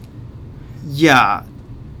them. Yeah,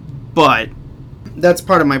 but that's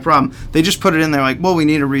part of my problem. They just put it in there like, well, we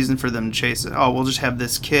need a reason for them to chase it. Oh, we'll just have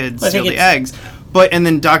this kid steal the eggs. And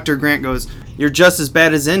then Dr. Grant goes, you're just as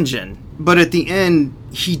bad as InGen. But at the end,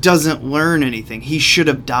 he doesn't learn anything. He should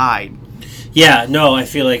have died. Yeah, no, I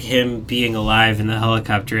feel like him being alive in the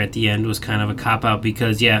helicopter at the end was kind of a cop-out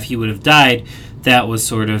because, yeah, if he would have died, that was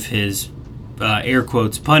sort of his, air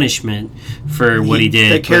quotes, punishment for what he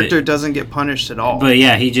did. The character doesn't get punished at all. But,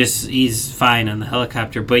 yeah, he's fine on the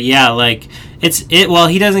helicopter. But, yeah, like, well,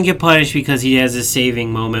 he doesn't get punished because he has a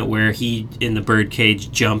saving moment where he, in the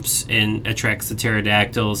birdcage, jumps and attracts the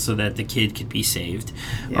pterodactyls so that the kid could be saved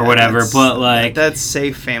or whatever. But, like... That's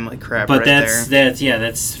safe family crap but right there.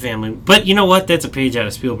 That's family. But you know what? That's a page out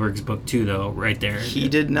of Spielberg's book, too, though, right there. He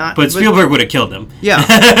did not... But Spielberg would have killed him. Yeah.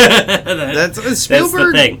 That's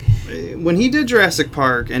Spielberg... That's the thing. When he did Jurassic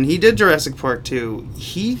Park, and he did Jurassic Park 2,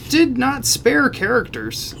 he did not spare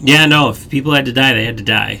characters. Yeah, no, if people had to die, they had to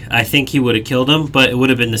die. I think he would have killed him, but it would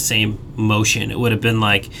have been the same motion. It would have been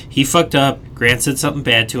like, he fucked up, Grant said something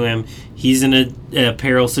bad to him, he's in a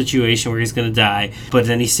peril situation where he's going to die, but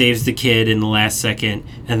then he saves the kid in the last second,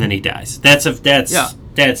 and then he dies. That's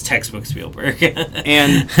textbook Spielberg.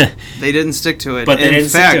 And they didn't stick to it. But in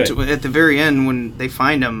fact, at the very end, when they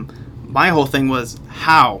find him, my whole thing was,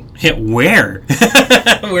 how? Where?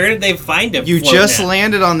 Where did they find him? You just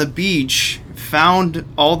landed on the beach, found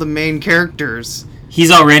all the main characters.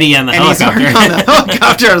 He's already on the helicopter. He's already on the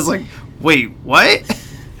helicopter. I was like, wait, what?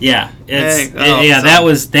 Yeah, that's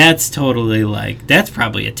totally like, that's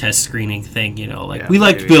probably a test screening thing, you know, like, we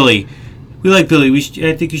liked Billy. We like Billy.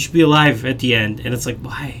 I think you should be alive at the end. And it's like,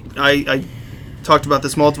 why? I talked about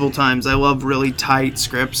this multiple times. I love really tight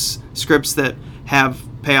scripts that have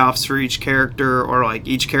payoffs for each character, or like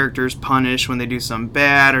each character's punished when they do something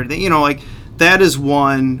bad, or they, you know, like that is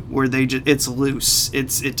one where it's loose.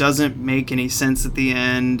 It doesn't make any sense at the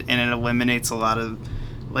end, and it eliminates a lot of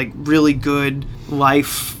like really good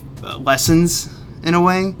life lessons in a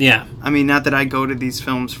way. Yeah. I mean, not that I go to these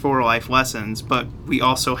films for life lessons, but we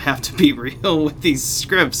also have to be real with these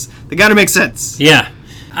scripts. They got to make sense. Yeah.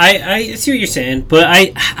 I see what you're saying, but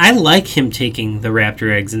I like him taking the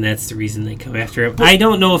raptor eggs, and that's the reason they come after him. I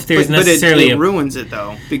don't know if there's necessarily... But it ruins it,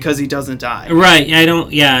 though, because he doesn't die. Right,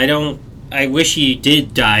 I wish he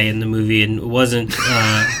did die in the movie, and it wasn't...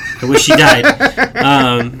 I wish he died.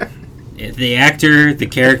 The actor, the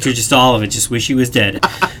character, just all of it. Just wish he was dead.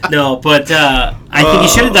 No, but I think he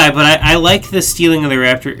should have died. But I like the stealing of the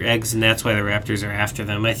raptor eggs, and that's why the Raptors are after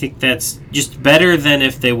them. I think that's just better than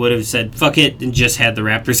if they would have said, fuck it, and just had the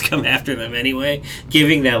Raptors come after them anyway.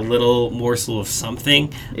 Giving that little morsel of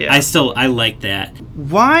something. Yeah. I like that.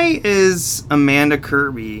 Why is Amanda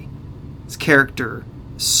Kirby's character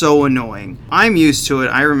so annoying? I'm used to it.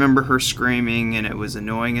 I remember her screaming, and it was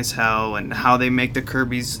annoying as hell, and how they make the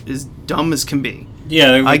Kirbys as dumb as can be.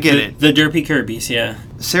 Yeah, I get it. The derpy Kirbys, yeah.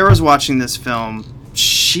 Sarah's watching this film.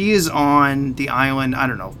 She is on the island, I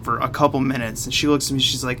don't know, for a couple minutes, and she looks at me,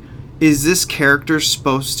 she's like, is this character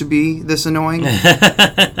supposed to be this annoying?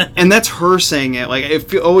 And that's her saying it. Like,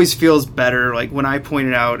 it always feels better, like, when I point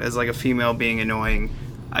it out as, like, a female being annoying,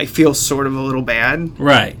 I feel sort of a little bad.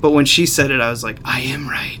 Right. But when she said it, I was like, I am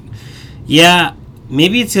right. Yeah,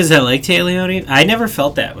 maybe it's because I like Téa Leoni. I never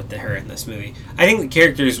felt that with her in this movie. I think the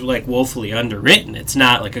character is, like, woefully underwritten. It's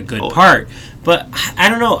not, like, a good part. But, I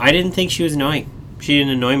don't know. I didn't think she was annoying. She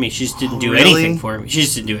didn't annoy me. She just didn't do anything for me. She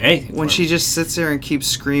just didn't do anything when she just sits there and keeps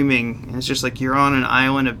screaming, and it's just like, you're on an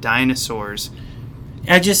island of dinosaurs.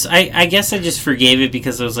 I guess I just forgave it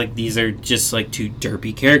because I was like, these are just like two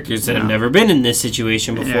derpy characters that have never been in this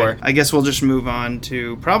situation before. Yeah, I guess we'll just move on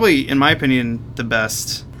to probably, in my opinion, the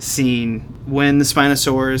best scene when the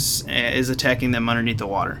Spinosaurus is attacking them underneath the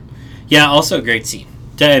water. Yeah, also a great scene.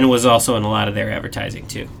 And was also in a lot of their advertising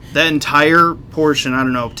too. That entire portion, I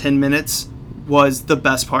don't know, 10 minutes, was the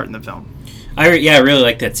best part in the film. I really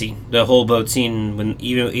like that scene. The whole boat scene, when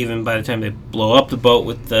even by the time they blow up the boat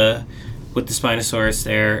with the Spinosaurus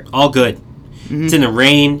there, all good. It's in the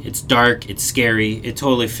rain. It's dark. It's scary. It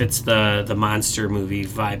totally fits the monster movie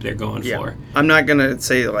vibe they're going for. I'm not gonna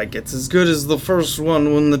say like it's as good as the first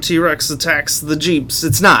one when the T-Rex attacks the Jeeps.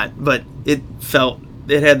 It's not, but it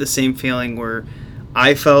had the same feeling where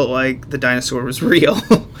I felt like the dinosaur was real,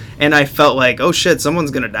 and I felt like, oh shit,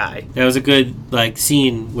 someone's gonna die. That was a good like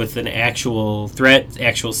scene with an actual threat,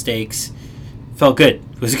 actual stakes. Felt good.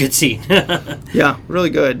 It was a good scene. Yeah, really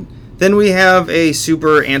good. Then we have a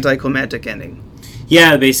super anticlimactic ending.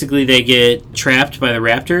 Yeah, basically they get trapped by the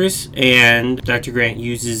raptors, and Dr. Grant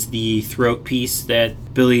uses the throat piece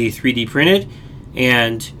that Billy 3D printed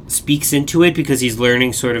and speaks into it because he's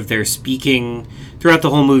learning sort of their speaking. Throughout the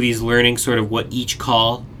whole movie, he's learning sort of what each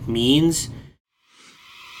call means.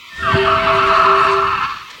 No.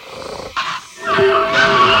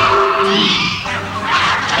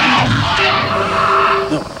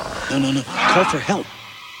 Call for help.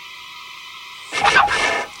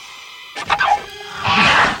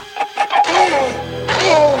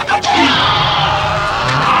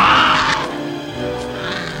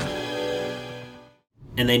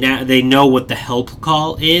 And they know what the help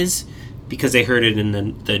call is because they heard it in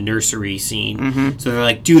the nursery scene. Mm-hmm. So they're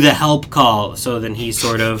like, do the help call. So then he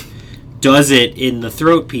sort of does it in the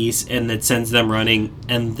throat piece, and that sends them running,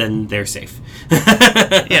 and then they're safe.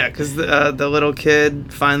 Yeah, because the little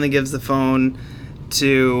kid finally gives the phone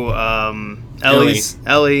to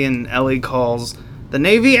Ellie, and Ellie calls the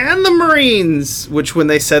Navy and the Marines, which when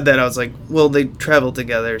they said that, I was like, well, they travel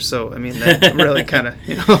together, so, I mean, that really kind of,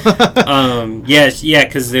 you know. Yes, yeah,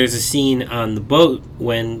 because there's a scene on the boat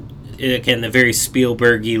when, again, the very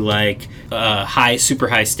Spielberg-y, like, super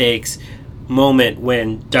high stakes moment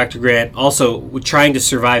when Dr. Grant, also trying to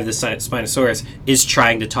survive the Spinosaurus, is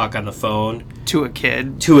trying to talk on the phone. To a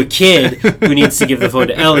kid who needs to give the phone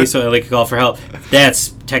to Ellie so Ellie can call for help.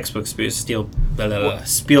 That's textbook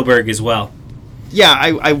Spielberg as well. Yeah,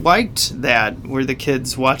 I liked that, where the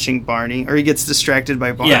kid's watching Barney, or he gets distracted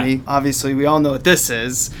by Barney. Yeah. Obviously, we all know what this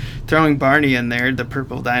is. Throwing Barney in there, the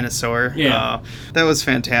purple dinosaur. Yeah. That was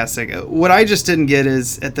fantastic. What I just didn't get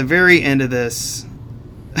is, at the very end of this,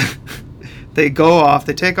 they take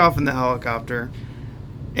off in the helicopter,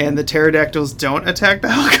 and the pterodactyls don't attack the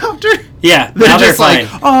helicopter. Yeah, they're just fine.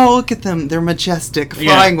 like, oh, look at them. They're majestic,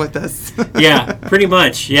 flying with us. Yeah, pretty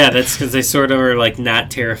much. Yeah, that's because they sort of are like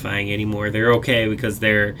not terrifying anymore. They're okay because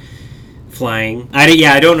they're flying.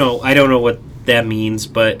 I don't know what that means,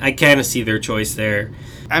 but I kind of see their choice there.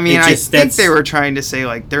 I mean, I think they were trying to say,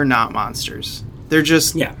 like, they're not monsters. They're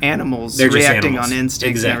just animals reacting on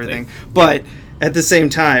instincts and everything. But at the same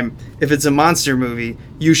time, if it's a monster movie,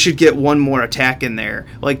 you should get one more attack in there.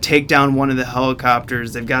 Like, take down one of the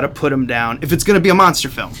helicopters. They've got to put them down if it's going to be a monster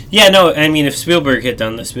film. Yeah, no, I mean, if Spielberg had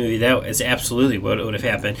done this movie, that is absolutely what would have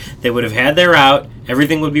happened. They would have had their route,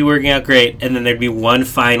 everything would be working out great, and then there'd be one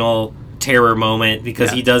final terror moment, because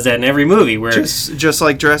he does that in every movie. Where just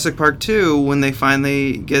like Jurassic Park 2, when they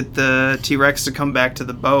finally get the T-Rex to come back to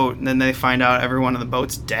the boat, and then they find out everyone on the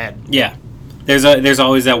boat's dead. Yeah. There's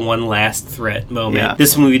always that one last threat moment. Yeah.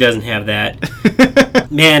 This movie doesn't have that.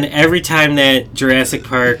 Man, every time that Jurassic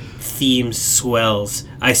Park theme swells,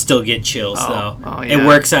 I still get chills, though. Oh, yeah. It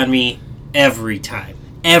works on me every time.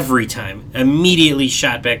 Every time. Immediately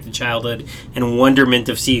shot back to childhood and wonderment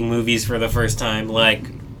of seeing movies for the first time. Like,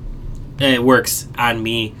 it works on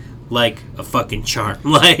me like a fucking charm.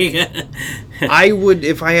 Like, I would,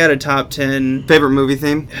 if I had a top 10 favorite movie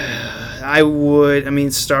theme,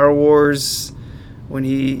 Star Wars,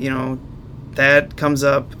 when that comes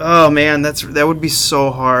up, oh man, that would be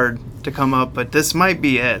so hard to come up, but this might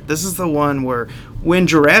be it. This is the one where, when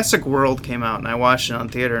Jurassic World came out and I watched it on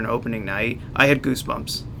theater on opening night, I had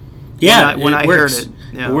goosebumps. Yeah, when I heard it.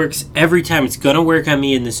 Yeah. It works every time. It's gonna work on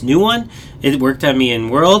me in this new one. It worked on me in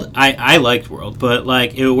World. I liked World, but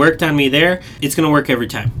like, it worked on me there. It's gonna work every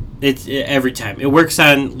time. Every time. It works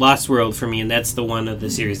on Lost World for me, and that's the one of the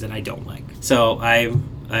series that I don't like. So I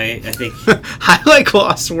think I like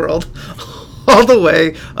Lost World all the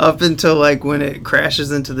way up until like when it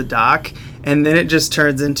crashes into the dock, and then it just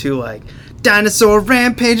turns into like dinosaur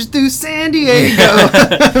rampage through San Diego.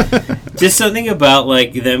 Just something about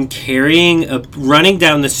like them running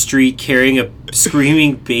down the street carrying a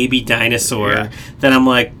screaming baby dinosaur that I'm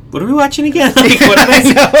like, what are we watching again? Like, what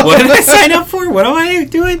did I sign up for? What am I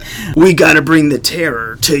doing? We gotta bring the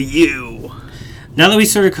terror to you. Now that we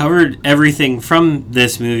sort of covered everything from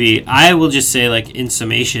this movie, I will just say, like, in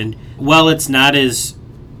summation, while it's not as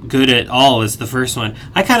good at all as the first one,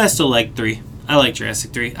 I kind of still like 3. I like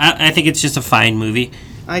Jurassic 3. I think it's just a fine movie.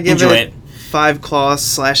 I give Enjoy it 5 claw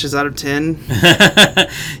slashes out of 10.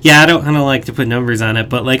 Yeah, I don't like to put numbers on it,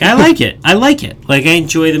 but like I like it. Like I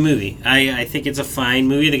enjoy the movie. I think it's a fine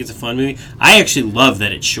movie. I think it's a fun movie. I actually love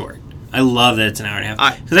that it's short. I love that it's an hour and a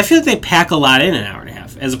half because I feel like they pack a lot in an hour and a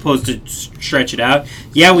half as opposed to stretch it out.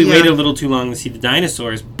 Yeah, we waited a little too long to see the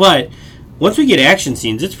dinosaurs, but once we get action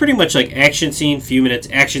scenes, it's pretty much like action scene, few minutes,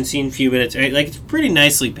 action scene, few minutes. Right? Like it's pretty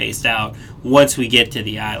nicely paced out once we get to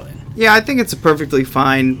the island. Yeah, I think it's a perfectly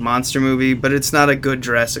fine monster movie, but it's not a good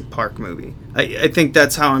Jurassic Park movie. I think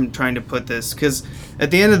that's how I'm trying to put this, because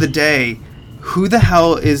at the end of the day, who the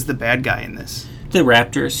hell is the bad guy in this? The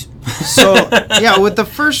Raptors. So, yeah, with the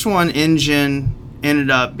first one, InGen ended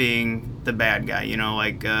up being the bad guy,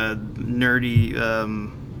 like nerdy,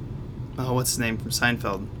 what's his name from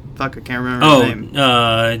Seinfeld? Fuck, I can't remember his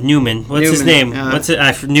name. Newman. What's his name?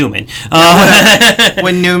 Newman.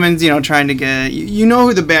 When Newman's, trying to get... You know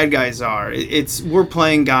who the bad guys are. We're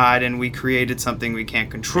playing God, and we created something we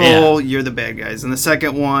can't control. Yeah. You're the bad guys. And the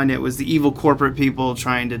second one, it was the evil corporate people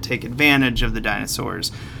trying to take advantage of the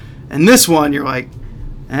dinosaurs. And this one, you're like,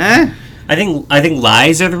 eh? I think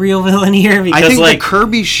lies are the real villain here. Because, I think the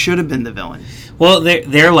Kirby should have been the villain. Well,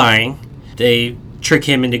 they're lying. They trick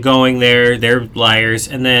him into going there. They're liars.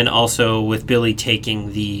 And then also with Billy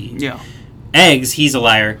taking the eggs, he's a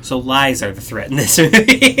liar. So lies are the threat in this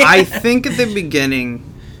movie. I think at the beginning,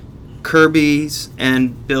 Kirby's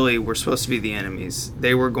and Billy were supposed to be the enemies.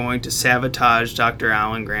 They were going to sabotage Dr.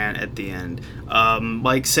 Alan Grant at the end.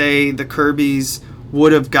 Say the Kirby's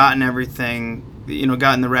would have gotten everything,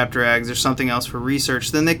 gotten the raptor eggs or something else for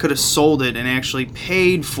research, then they could have sold it and actually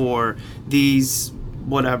paid for these,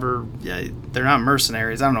 whatever, they're not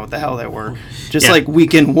mercenaries, I don't know what the hell they were, just like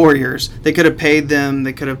weekend warriors. They could have paid them,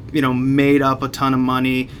 they could have, made up a ton of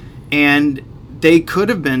money, and they could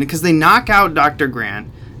have been, because they knock out Dr. Grant,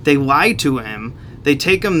 they lie to him, they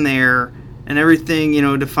take him there, and everything,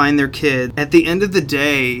 to find their kid. At the end of the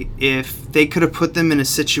day, if they could have put them in a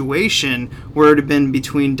situation where it would have been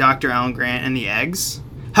between Dr. Alan Grant and the eggs,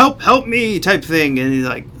 help me type thing, and he's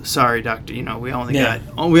like, sorry, doctor, we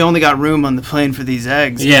only got room on the plane for these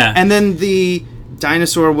eggs. Yeah. And then the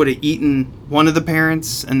dinosaur would have eaten one of the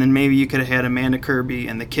parents, and then maybe you could have had Amanda Kirby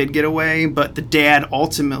and the kid get away, but the dad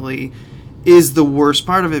ultimately is the worst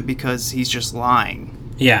part of it because he's just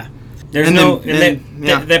lying. Yeah.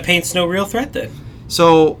 That paints no real threat then.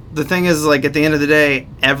 So the thing is, at the end of the day,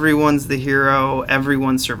 everyone's the hero,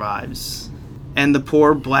 everyone survives. And the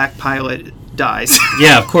poor black pilot dies.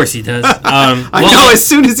 Yeah, of course he does. I know, as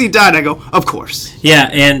soon as he died, I go, of course. Yeah,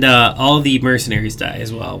 and all the mercenaries die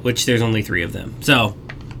as well, which there's only 3 of them. So,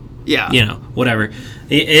 yeah, whatever.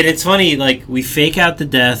 It's funny, we fake out the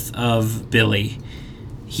death of Billy.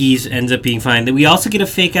 He ends up being fine. We also get a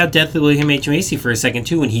fake out death of William H. Macy for a second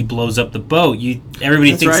too when he blows up the boat.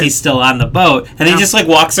 Everybody thinks he's still on the boat, and he just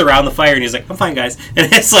walks around the fire and he's like, "I'm fine, guys." And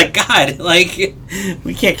it's like, God,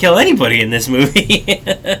 we can't kill anybody in this movie.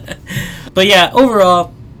 But yeah,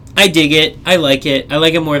 overall, I dig it. I like it. I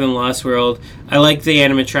like it more than Lost World. I like the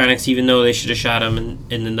animatronics, even though they should have shot them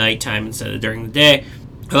in the nighttime instead of during the day.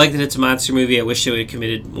 I like that it's a monster movie. I wish they would have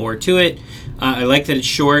committed more to it. I like that it's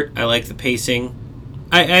short. I like the pacing.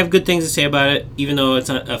 I have good things to say about it, even though it's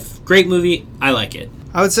not a great movie. I like it.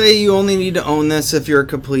 I would say you only need to own this if you're a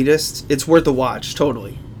completist. It's worth a watch,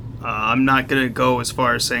 totally. I'm not going to go as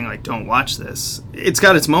far as saying, don't watch this. It's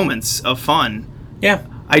got its moments of fun. Yeah.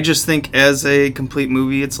 I just think as a complete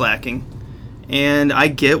movie, it's lacking. And I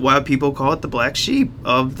get why people call it the black sheep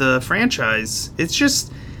of the franchise.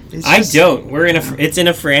 I don't. It's in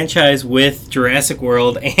a franchise with Jurassic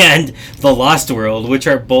World and The Lost World, which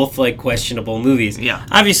are both questionable movies. Yeah.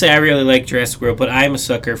 Obviously, I really like Jurassic World, but I'm a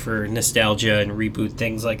sucker for nostalgia and reboot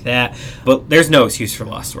things like that. But there's no excuse for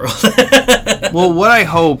Lost World. Well, what I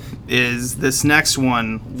hope is this next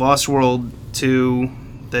one, Lost World 2,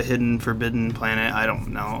 The Hidden Forbidden Planet. I don't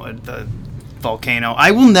know, the volcano.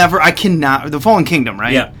 The Fallen Kingdom,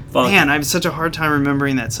 right? Yeah. Man, I have such a hard time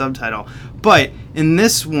remembering that subtitle. But in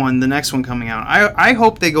this one, the next one coming out, I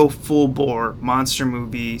hope they go full bore monster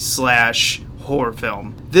movie / horror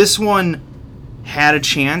film. This one had a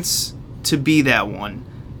chance to be that one,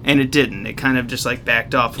 and it didn't. It kind of just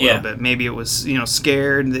backed off a little bit. Maybe it was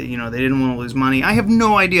scared that they didn't want to lose money. I have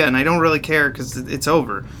no idea, and I don't really care because it's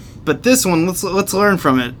over. But this one, let's learn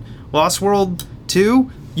from it. Lost World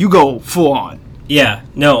 2, you go full on. Yeah,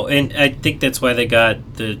 no, and I think that's why they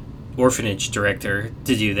got the orphanage director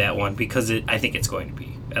to do that one, because I think it's going to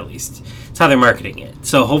be, at least. It's how they're marketing it.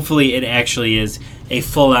 So hopefully it actually is a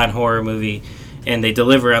full-on horror movie, and they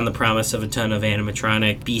deliver on the promise of a ton of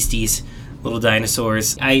animatronic beasties, little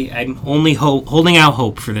dinosaurs. I'm only holding out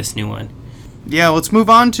hope for this new one. Yeah, let's move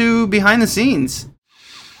on to behind the scenes.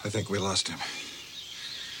 I think we lost him.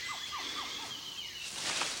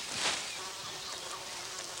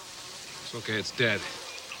 It's okay, it's dead.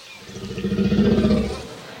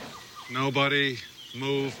 Nobody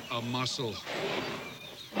move a muscle.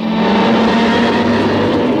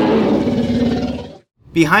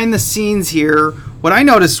 Behind the scenes here, what I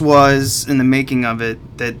noticed was, in the making of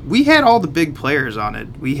it, that we had all the big players on it.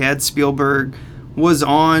 We had Spielberg was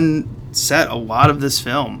on set a lot of this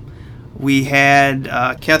film. We had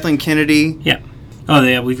Kathleen Kennedy. Yeah. Oh,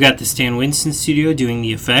 yeah, we've got the Stan Winston studio doing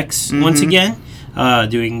the effects once again,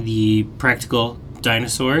 doing the practical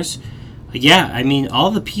dinosaurs. Yeah, I mean,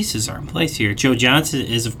 all the pieces are in place here. Joe Johnston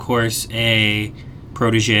is, of course, a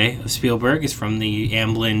protege of Spielberg, is from the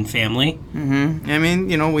Amblin family. I mean,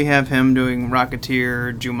 you know, we have him doing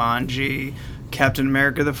Rocketeer, Jumanji, Captain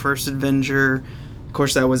America, The First Avenger. Of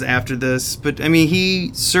course, that was after this. But, I mean,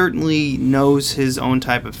 he certainly knows his own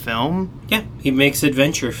type of film. Yeah, he makes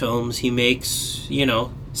adventure films. He makes, you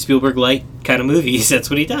know, Spielberg-like kind of movies. That's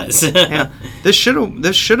what he does. Yeah, this should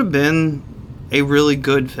have been a really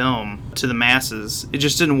good film to the masses. It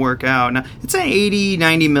just didn't work out. Now, it's an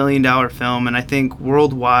 $80-90 million film, and I think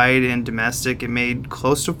worldwide and domestic it made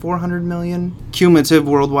close to $400 million. Cumulative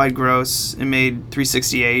worldwide gross, it made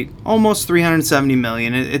 $368, almost $370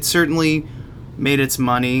 million. It certainly made its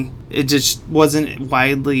money. It just wasn't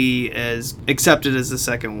widely as accepted as the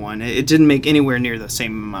second one. It didn't make anywhere near the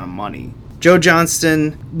same amount of money. Joe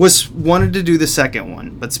Johnston wanted to do the second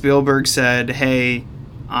one, but Spielberg said, hey,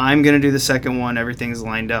 I'm going to do the second one. Everything's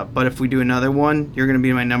lined up. But if we do another one, you're going to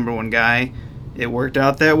be my number one guy. It worked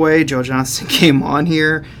out that way. Joe Johnston came on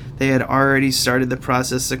here. They had already started the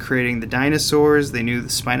process of creating the dinosaurs. They knew the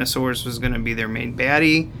Spinosaurus was going to be their main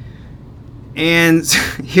baddie. And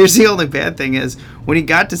here's the only bad thing is, when he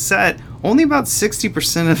got to set, only about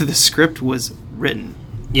 60% of the script was written.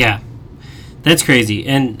 Yeah, that's crazy.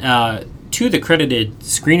 And two of the credited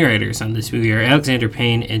screenwriters on this movie are Alexander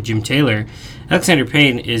Payne and Jim Taylor. Alexander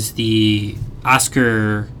Payne is the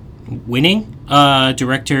Oscar-winning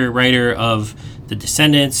director-writer of The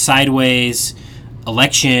Descendants, Sideways,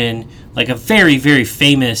 Election, like a very, very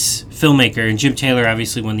famous filmmaker. And Jim Taylor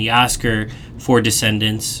obviously won the Oscar for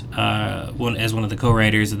Descendants as one of the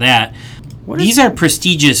co-writers of that. These are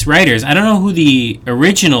prestigious writers. I don't know who the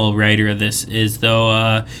original writer of this is,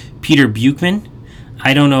 though. Peter Buchman.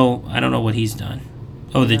 I don't know what he's done.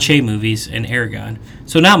 Oh, the Che movies and Aragon.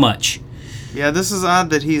 So not much. Yeah, this is odd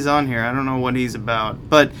that he's on here. I don't know what he's about.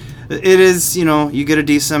 But it is, you know, you get a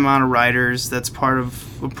decent amount of writers. That's part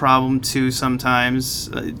of a problem, too, sometimes.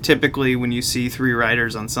 Typically, when you see 3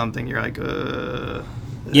 writers on something, you're like,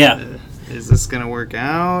 is this going to work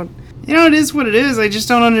out? You know, it is what it is. I just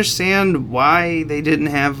don't understand why they didn't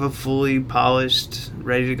have a fully polished,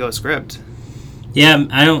 ready-to-go script. Yeah,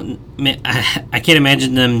 I can't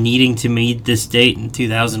imagine them needing to meet this date in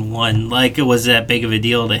 2001. Like, it was that big of a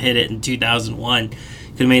deal to hit it in 2001. Could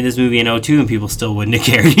have made this movie in 2002 and people still wouldn't have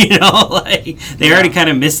cared, you know? Like, they already kind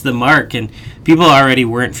of missed the mark, and people already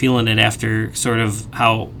weren't feeling it after sort of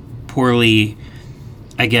how poorly,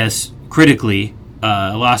 I guess, critically,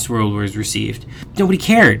 Lost World was received. Nobody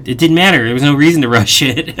cared. It didn't matter. There was no reason to rush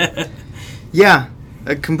it. Yeah.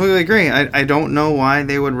 I completely agree. I don't know why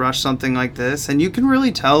they would rush something like this, and you can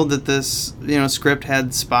really tell that this, you know, script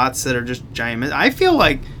had spots that are just giant. I feel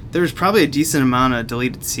like there's probably a decent amount of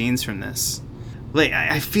deleted scenes from this. Like,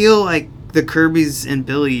 I feel like the Kirbys and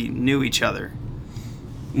Billy knew each other.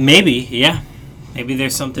 Maybe, yeah. Maybe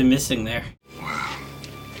there's something missing there. Wow.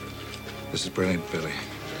 This is brilliant, Billy.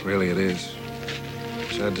 Really, it is.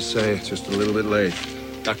 Sad to say, it's just a little bit late.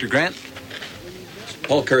 Dr. Grant?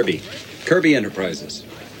 Paul Kirby. Kirby Enterprises.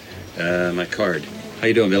 My card. How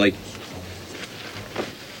you doing, Billy?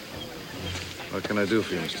 What can I do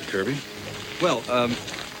for you, Mr. Kirby? Well,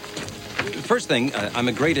 first thing, I'm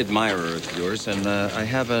a great admirer of yours, and I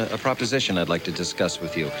have a proposition I'd like to discuss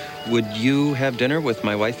with you. Would you have dinner with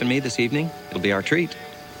my wife and me this evening? It'll be our treat.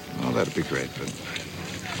 Oh, that'd be great, but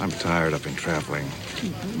I'm tired. I've been traveling.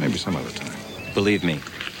 Maybe some other time. Believe me,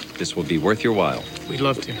 this will be worth your while. We'd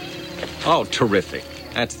love to. Oh, terrific.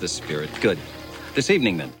 That's the spirit. Good. This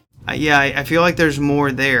evening, then. I feel like there's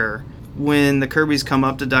more there. When the Kirbys come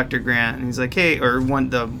up to Dr. Grant, and he's like, hey, or when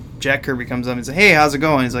the Jack Kirby comes up and says, hey, how's it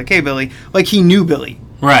going? He's like, hey, Billy. Like, he knew Billy.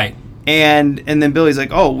 Right. And then Billy's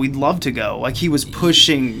like, oh, we'd love to go. Like, he was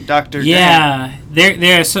pushing Dr. Yeah,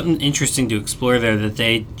 there's something interesting to explore there that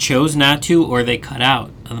they chose not to, or they cut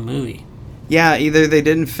out of the movie. Yeah, either they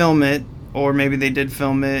didn't film it, or maybe they did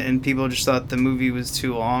film it and people just thought the movie was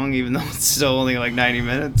too long, even though it's still only like 90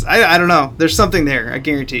 minutes. I don't know. There's something there, I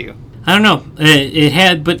guarantee you. I don't know. It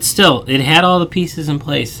had, but still, it had all the pieces in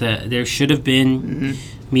place that there should have been. Mm-hmm.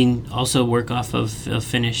 I mean, also work off of a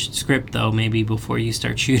finished script, though, maybe before you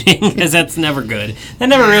start shooting, because that's never good. That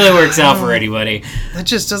never really works out for anybody. That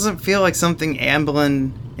just doesn't feel like something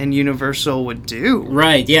Amblin and Universal would do.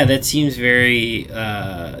 Right, yeah, that seems very,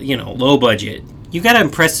 low budget. You gotta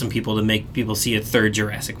impress some people to make people see a third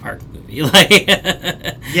Jurassic Park movie. Like,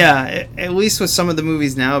 yeah, at least with some of the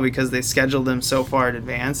movies now, because they scheduled them so far in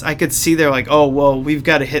advance, I could see they're like, oh, well, we've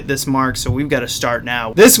got to hit this mark, so we've got to start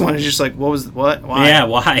now. This one is just like, what? Why? Yeah,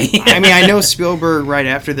 why? I mean, I know Spielberg right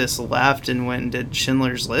after this left and went and did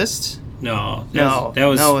Schindler's List. That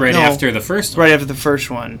was right after the first one. Right after the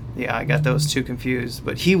first one. Yeah, I got those two confused.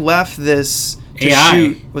 But he left this to AI.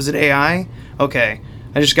 shoot. Was it AI? Okay.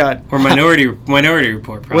 I just got... Or Minority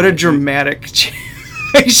Report, probably. What a dramatic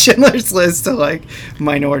Schindler's List to, like,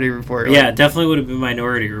 Minority Report. Yeah, it definitely would have been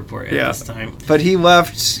Minority Report at this time. But he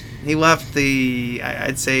left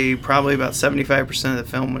I'd say probably about 75% of the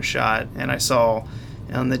film was shot. And I saw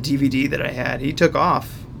on the DVD that I had, he took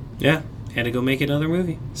off. Yeah, had to go make another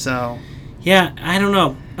movie. So... Yeah, I don't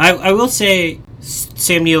know. I will say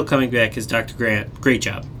Sam Neill coming back as Dr. Grant, great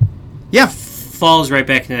job. Yeah. Falls right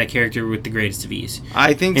back into that character with the greatest of ease.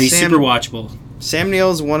 I think and he's super watchable. Sam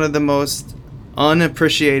Neill's one of the most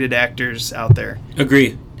unappreciated actors out there.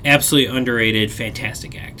 Agree. Absolutely underrated,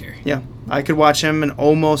 fantastic actor. Yeah, I could watch him in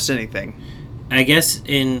almost anything. I guess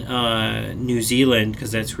in New Zealand,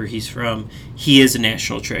 because that's where he's from, he is a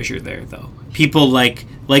national treasure there, though. People like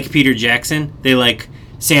Peter Jackson, they like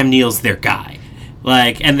Sam Neill's their guy.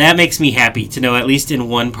 And that makes me happy to know, at least in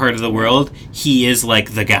one part of the world, he is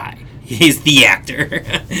like the guy. He's the actor.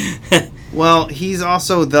 Well, he's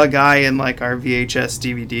also the guy in like our VHS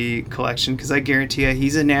DVD collection, because I guarantee you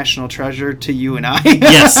he's a national treasure to you and I.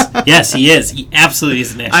 yes, he is. He absolutely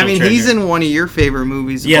is a national treasure. He's in one of your favorite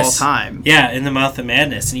movies of all time. Yeah, In the Mouth of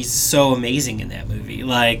Madness, and he's so amazing in that movie.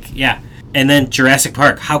 And then Jurassic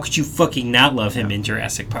Park. How could you fucking not love him in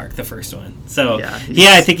Jurassic Park, the first one? So,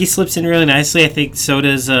 I think he slips in really nicely. I think so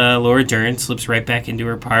does Laura Dern. Slips right back into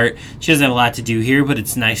her part. She doesn't have a lot to do here, but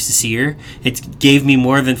it's nice to see her. It gave me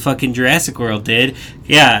more than fucking Jurassic World did.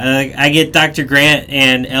 Yeah, I get Dr. Grant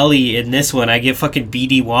and Ellie in this one. I get fucking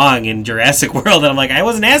B.D. Wong in Jurassic World. And I'm like, I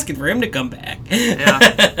wasn't asking for him to come back. Yeah.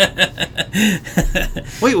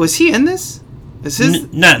 Wait, was he in this? Is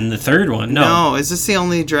his not in the third one? No. No, is this the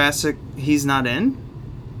only Jurassic he's not in?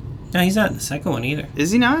 No, he's not in the second one either. Is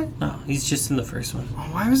he not? No, he's just in the first one.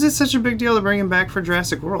 Why was it such a big deal to bring him back for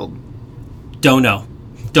Jurassic World? Don't know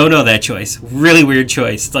that choice. Really weird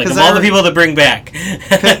choice. It's like, of all the people to bring back.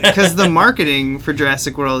 Because the marketing for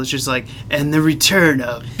Jurassic World is just like, and the return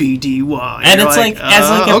of B.D. Wong. And it's like as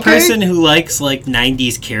a person who likes like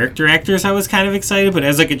 90s character actors, I was kind of excited. But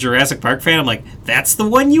as like a Jurassic Park fan, I'm like, that's the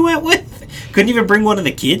one you went with? Couldn't even bring one of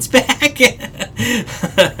the kids back?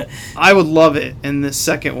 I would love it in the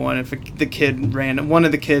second one if one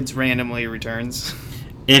of the kids randomly returns.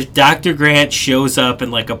 If Dr. Grant shows up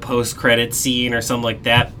in like a post-credit scene or something like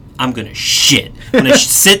that, I'm gonna shit. I'm gonna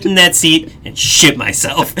sit in that seat and shit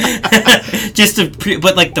myself.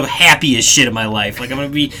 But like the happiest shit of my life. Like I'm gonna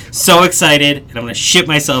be so excited and I'm gonna shit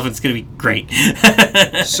myself and it's gonna be great.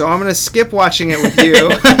 So I'm gonna skip watching it with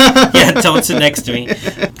you. Yeah, don't sit next to me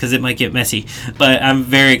because it might get messy. But I'm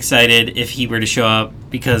very excited if he were to show up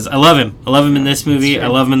because I love him. I love him in this movie. I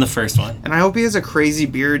love him in the first one. And I hope he has a crazy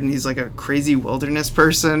beard and he's like a crazy wilderness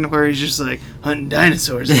person where he's just like hunting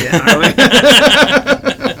dinosaurs again.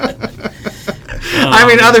 I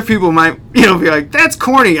mean, other people might, be like, that's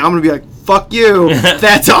corny. I'm going to be like, fuck you.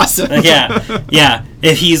 That's awesome. Yeah.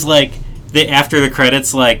 If he's like, after the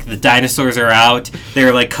credits, like, the dinosaurs are out,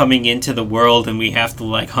 they're, like, coming into the world, and we have to,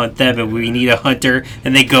 like, hunt them, and we need a hunter,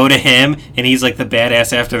 and they go to him, and he's, like, the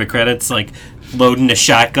badass after the credits, like, loading a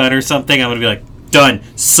shotgun or something, I'm going to be like, done,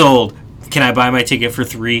 sold. Can I buy my ticket for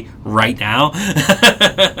 $3 right now?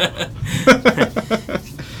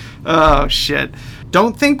 Oh, shit.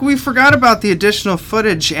 Don't think we forgot about the additional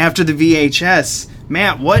footage after the VHS.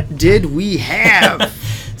 Matt, what did we have?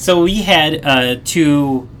 So we had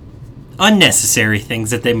two unnecessary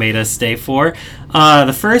things that they made us stay for.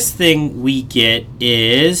 The first thing we get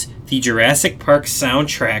is the Jurassic Park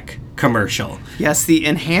soundtrack commercial. Yes, the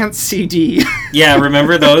enhanced CD. Yeah,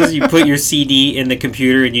 remember those? You put your CD in the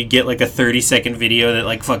computer and you'd get like a 30-second video that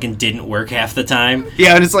like fucking didn't work half the time.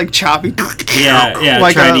 Yeah, and it's like choppy. Yeah,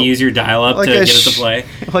 like trying to use your dial-up like to get it to play.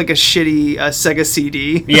 Like a shitty Sega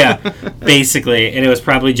CD. Yeah, basically. And it was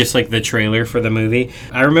probably just like the trailer for the movie.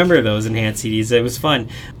 I remember those enhanced CDs. It was fun.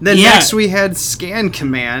 Then next we had Scan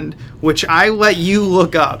Command, which I let you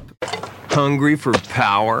look up. Hungry for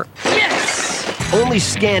power? Yes! Only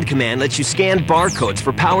Scan Command lets you scan barcodes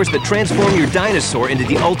for powers that transform your dinosaur into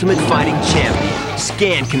the ultimate fighting champion.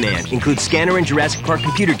 Scan Command includes Scanner and Jurassic Park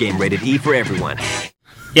computer game rated E for everyone.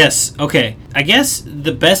 Yes, okay. I guess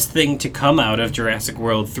the best thing to come out of Jurassic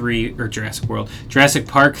Park 3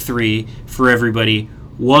 for everybody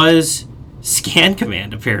was Scan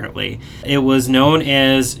Command, apparently. It was known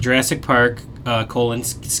as Jurassic Park,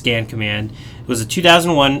 Scan Command. It was a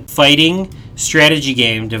 2001 fighting strategy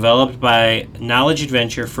game developed by Knowledge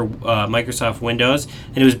Adventure for Microsoft Windows,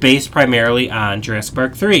 and it was based primarily on Jurassic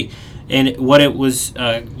Park 3. And what it was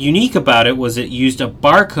unique about it was it used a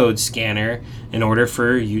barcode scanner in order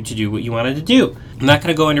for you to do what you wanted to do. I'm not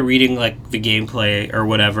going to go into reading like the gameplay or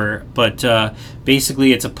whatever, but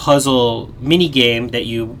basically it's a puzzle mini game that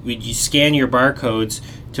you scan your barcodes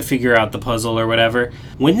to figure out the puzzle or whatever.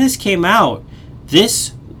 When this came out,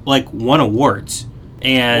 this like won awards.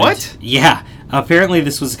 And what? Yeah, apparently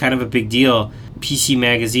this was kind of a big deal. PC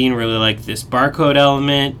Magazine really liked this barcode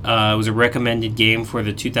element. It was a recommended game for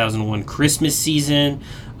the 2001 Christmas season.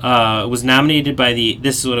 It was nominated by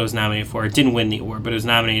this is what it was nominated for. It didn't win the award, but it was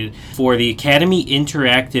nominated for the Academy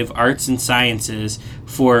Interactive Arts and Sciences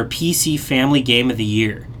for PC Family Game of the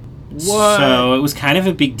Year. What? So it was kind of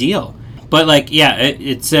a big deal. But like, yeah,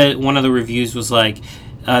 it said one of the reviews was like,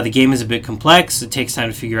 the game is a bit complex. It takes time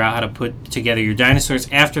to figure out how to put together your dinosaurs.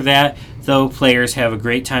 After that, though, players have a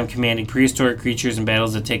great time commanding prehistoric creatures and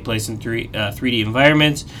battles that take place in 3D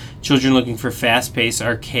environments. Children looking for fast-paced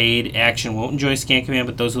arcade action won't enjoy Scan Command,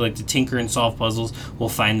 but those who like to tinker and solve puzzles will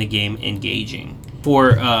find the game engaging.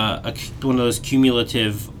 For one of those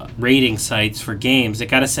cumulative rating sites for games, it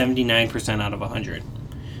got a 79% out of 100.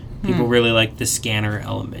 People really like the scanner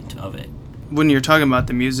element of it. When you're talking about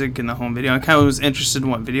the music and the home video, I kind of was interested in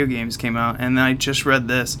what video games came out, and then I just read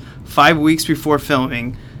this. 5 weeks before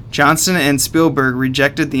filming, Johnson and Spielberg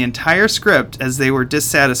rejected the entire script as they were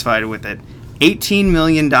dissatisfied with it. $18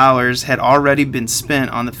 million had already been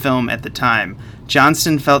spent on the film at the time.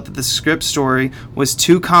 Johnson felt that the script story was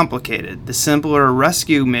too complicated. The simpler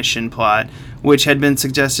rescue mission plot, which had been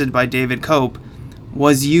suggested by David Cope,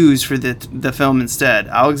 was used for the film instead.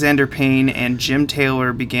 Alexander Payne and Jim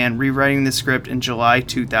Taylor began rewriting the script in July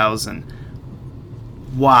 2000.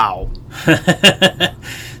 Wow.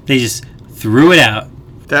 They just threw it out.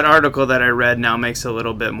 That article that I read now makes a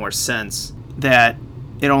little bit more sense. That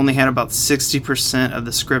it only had about 60% of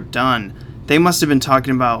the script done. They must have been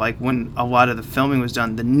talking about like when a lot of the filming was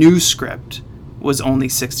done, the new script was only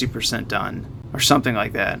 60% done or something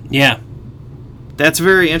like that. Yeah. That's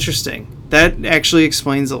very interesting. That actually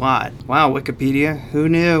explains a lot. Wow, Wikipedia. Who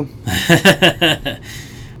knew?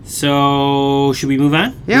 So, should we move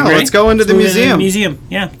on? Yeah, let's go into the museum.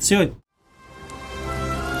 Yeah, let's do it.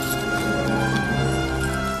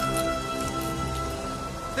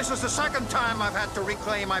 This is the second time I've had to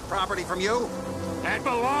reclaim my property from you. That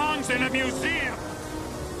belongs in a museum.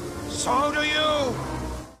 So do you.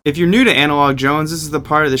 If you're new to Analog Jones, this is the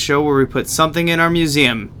part of the show where we put something in our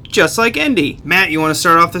museum. Just like Indy. Matt, you want to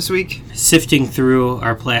start off this week? Sifting through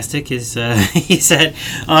our plastic is, he said,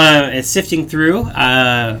 sifting through.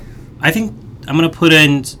 I think I'm going to put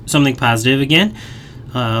in something positive again.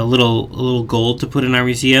 A little gold to put in our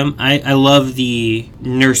museum. I love the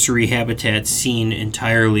nursery habitat scene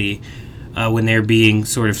entirely when they're being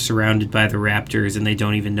sort of surrounded by the raptors and they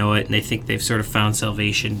don't even know it and they think they've sort of found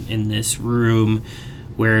salvation in this room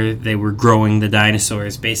where they were growing the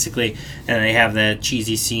dinosaurs, basically. And they have that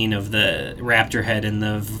cheesy scene of the raptor head in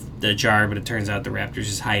the jar, but it turns out the raptor's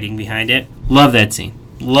just hiding behind it. Love that scene.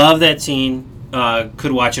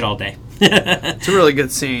 Could watch it all day. It's a really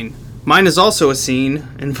good scene. Mine is also a scene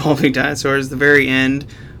involving dinosaurs. The very end,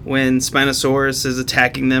 when Spinosaurus is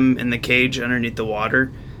attacking them in the cage underneath the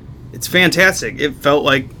water. It's fantastic. It felt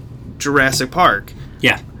like Jurassic Park.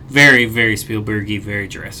 Yeah, very, very Spielberg-y, very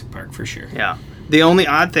Jurassic Park for sure. Yeah. The only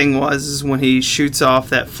odd thing was when he shoots off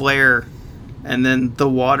that flare and then the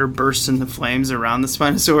water bursts into flames around the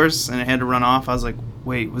Spinosaurus and it had to run off. I was like,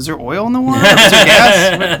 wait, was there oil in the water? Was there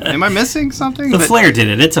gas? Am I missing something? The flare did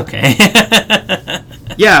it. It's okay.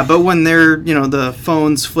 Yeah, but when they're, the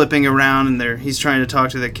phone's flipping around and he's trying to talk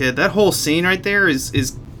to the kid, that whole scene right there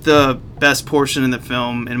is the best portion in the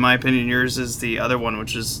film. In my opinion, yours is the other one,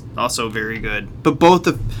 which is also very good. But both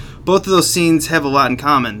of those scenes have a lot in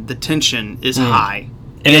common. The tension is high,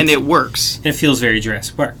 and it works. It feels very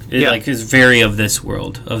Jurassic Park. It is very of this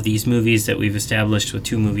world, of these movies that we've established with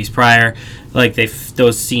 2 movies prior. Like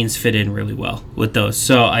those scenes fit in really well with those.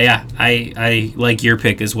 So I like your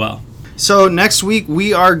pick as well. So next week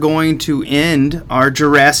we are going to end our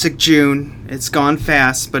Jurassic June. It's gone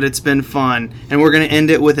fast, but it's been fun. And we're going to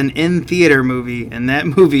end it with an in-theater movie, and that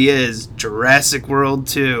movie is Jurassic World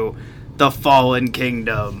 2, The Fallen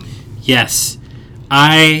Kingdom. Yes.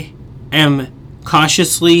 I am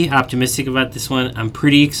cautiously optimistic about this one. I'm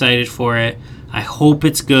pretty excited for it. I hope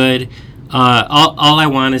it's good. All I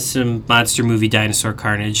want is some monster movie dinosaur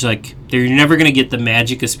carnage. Like, they're never going to get the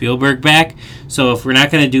magic of Spielberg back. So if we're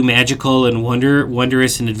not going to do magical and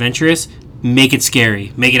wondrous and adventurous, make it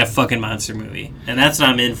scary. Make it a fucking monster movie. And that's what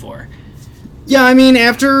I'm in for. Yeah, I mean,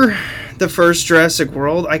 after the first Jurassic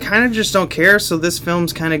World, I kind of just don't care. So this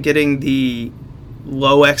film's kind of getting the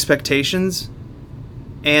low expectations.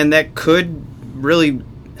 And that could really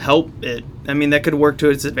help it. I mean, that could work to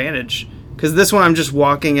its advantage. Because this one, I'm just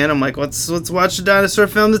walking in. I'm like, let's watch a dinosaur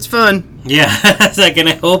film that's fun. Yeah, it's like, and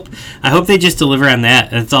I hope they just deliver on that.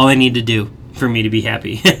 That's all I need to do for me to be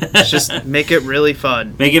happy. Just make it really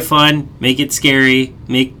fun. Make it fun. Make it scary.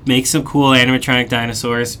 Make some cool animatronic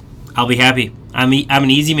dinosaurs. I'll be happy. I'm an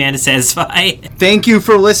easy man to satisfy. Thank you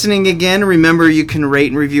for listening again. Remember, you can rate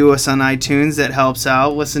and review us on iTunes. That helps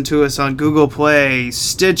out. Listen to us on Google Play,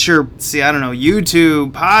 Stitcher,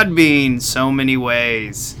 YouTube, Podbean. So many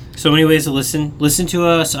ways. So many ways to listen. Listen to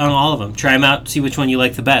us on all of them. Try them out. See which one you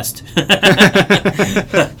like the best.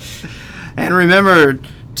 And remember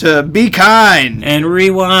to be kind. And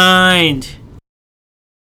rewind.